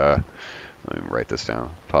 is let me write this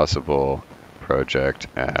down. Possible project.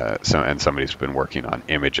 And somebody's been working on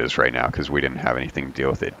images right now because we didn't have anything to deal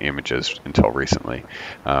with images until recently.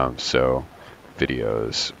 So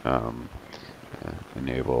videos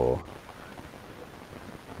enable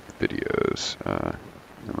videos,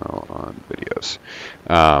 demo on videos.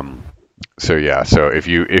 So yeah, so if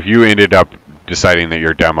you ended up deciding that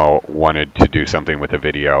your demo wanted to do something with a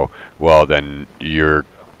video, well then you're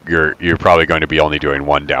probably going to be only doing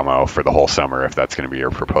one demo for the whole summer if that's going to be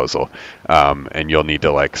your proposal. And you'll need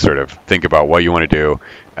to like sort of think about what you want to do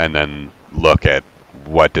and then look at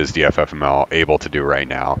what does DFFML able to do right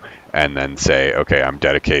now, and then say, okay, I'm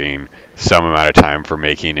dedicating some amount of time for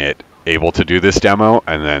making it able to do this demo,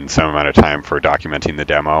 and then some amount of time for documenting the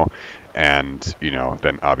demo, and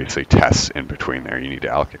then obviously tests in between there. You need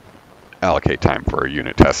to allocate time for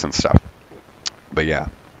unit tests and stuff. But yeah.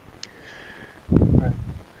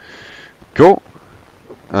 Cool.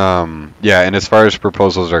 Yeah, and as far as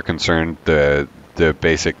proposals are concerned, the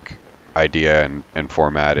basic idea and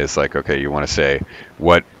format is like, okay, you want to say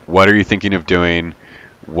what are you thinking of doing,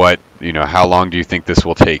 how long do you think this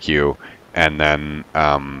will take you, and then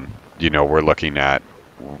we're looking at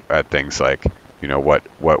things like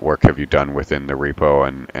what work have you done within the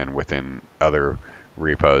repo and within other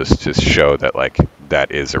repos to show that like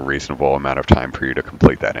that is a reasonable amount of time for you to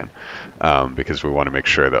complete that in, because we want to make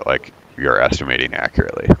sure that like you're estimating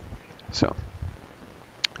accurately. So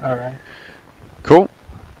all right, cool.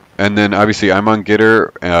 And then obviously I'm on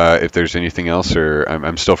Gitter if there's anything else, or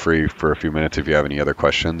I'm still free for a few minutes if you have any other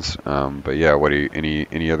questions. But yeah, what do you,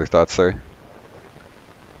 any other thoughts there?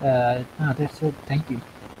 No, that's it. Thank you.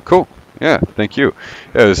 Cool. Yeah, thank you.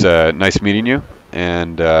 It was nice meeting you,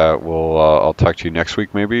 and I'll talk to you next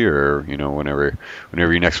week maybe, or whenever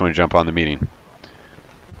you next want to jump on the meeting.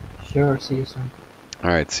 Sure. See you soon.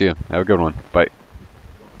 All right. See you. Have a good one. Bye.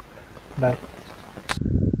 Bye.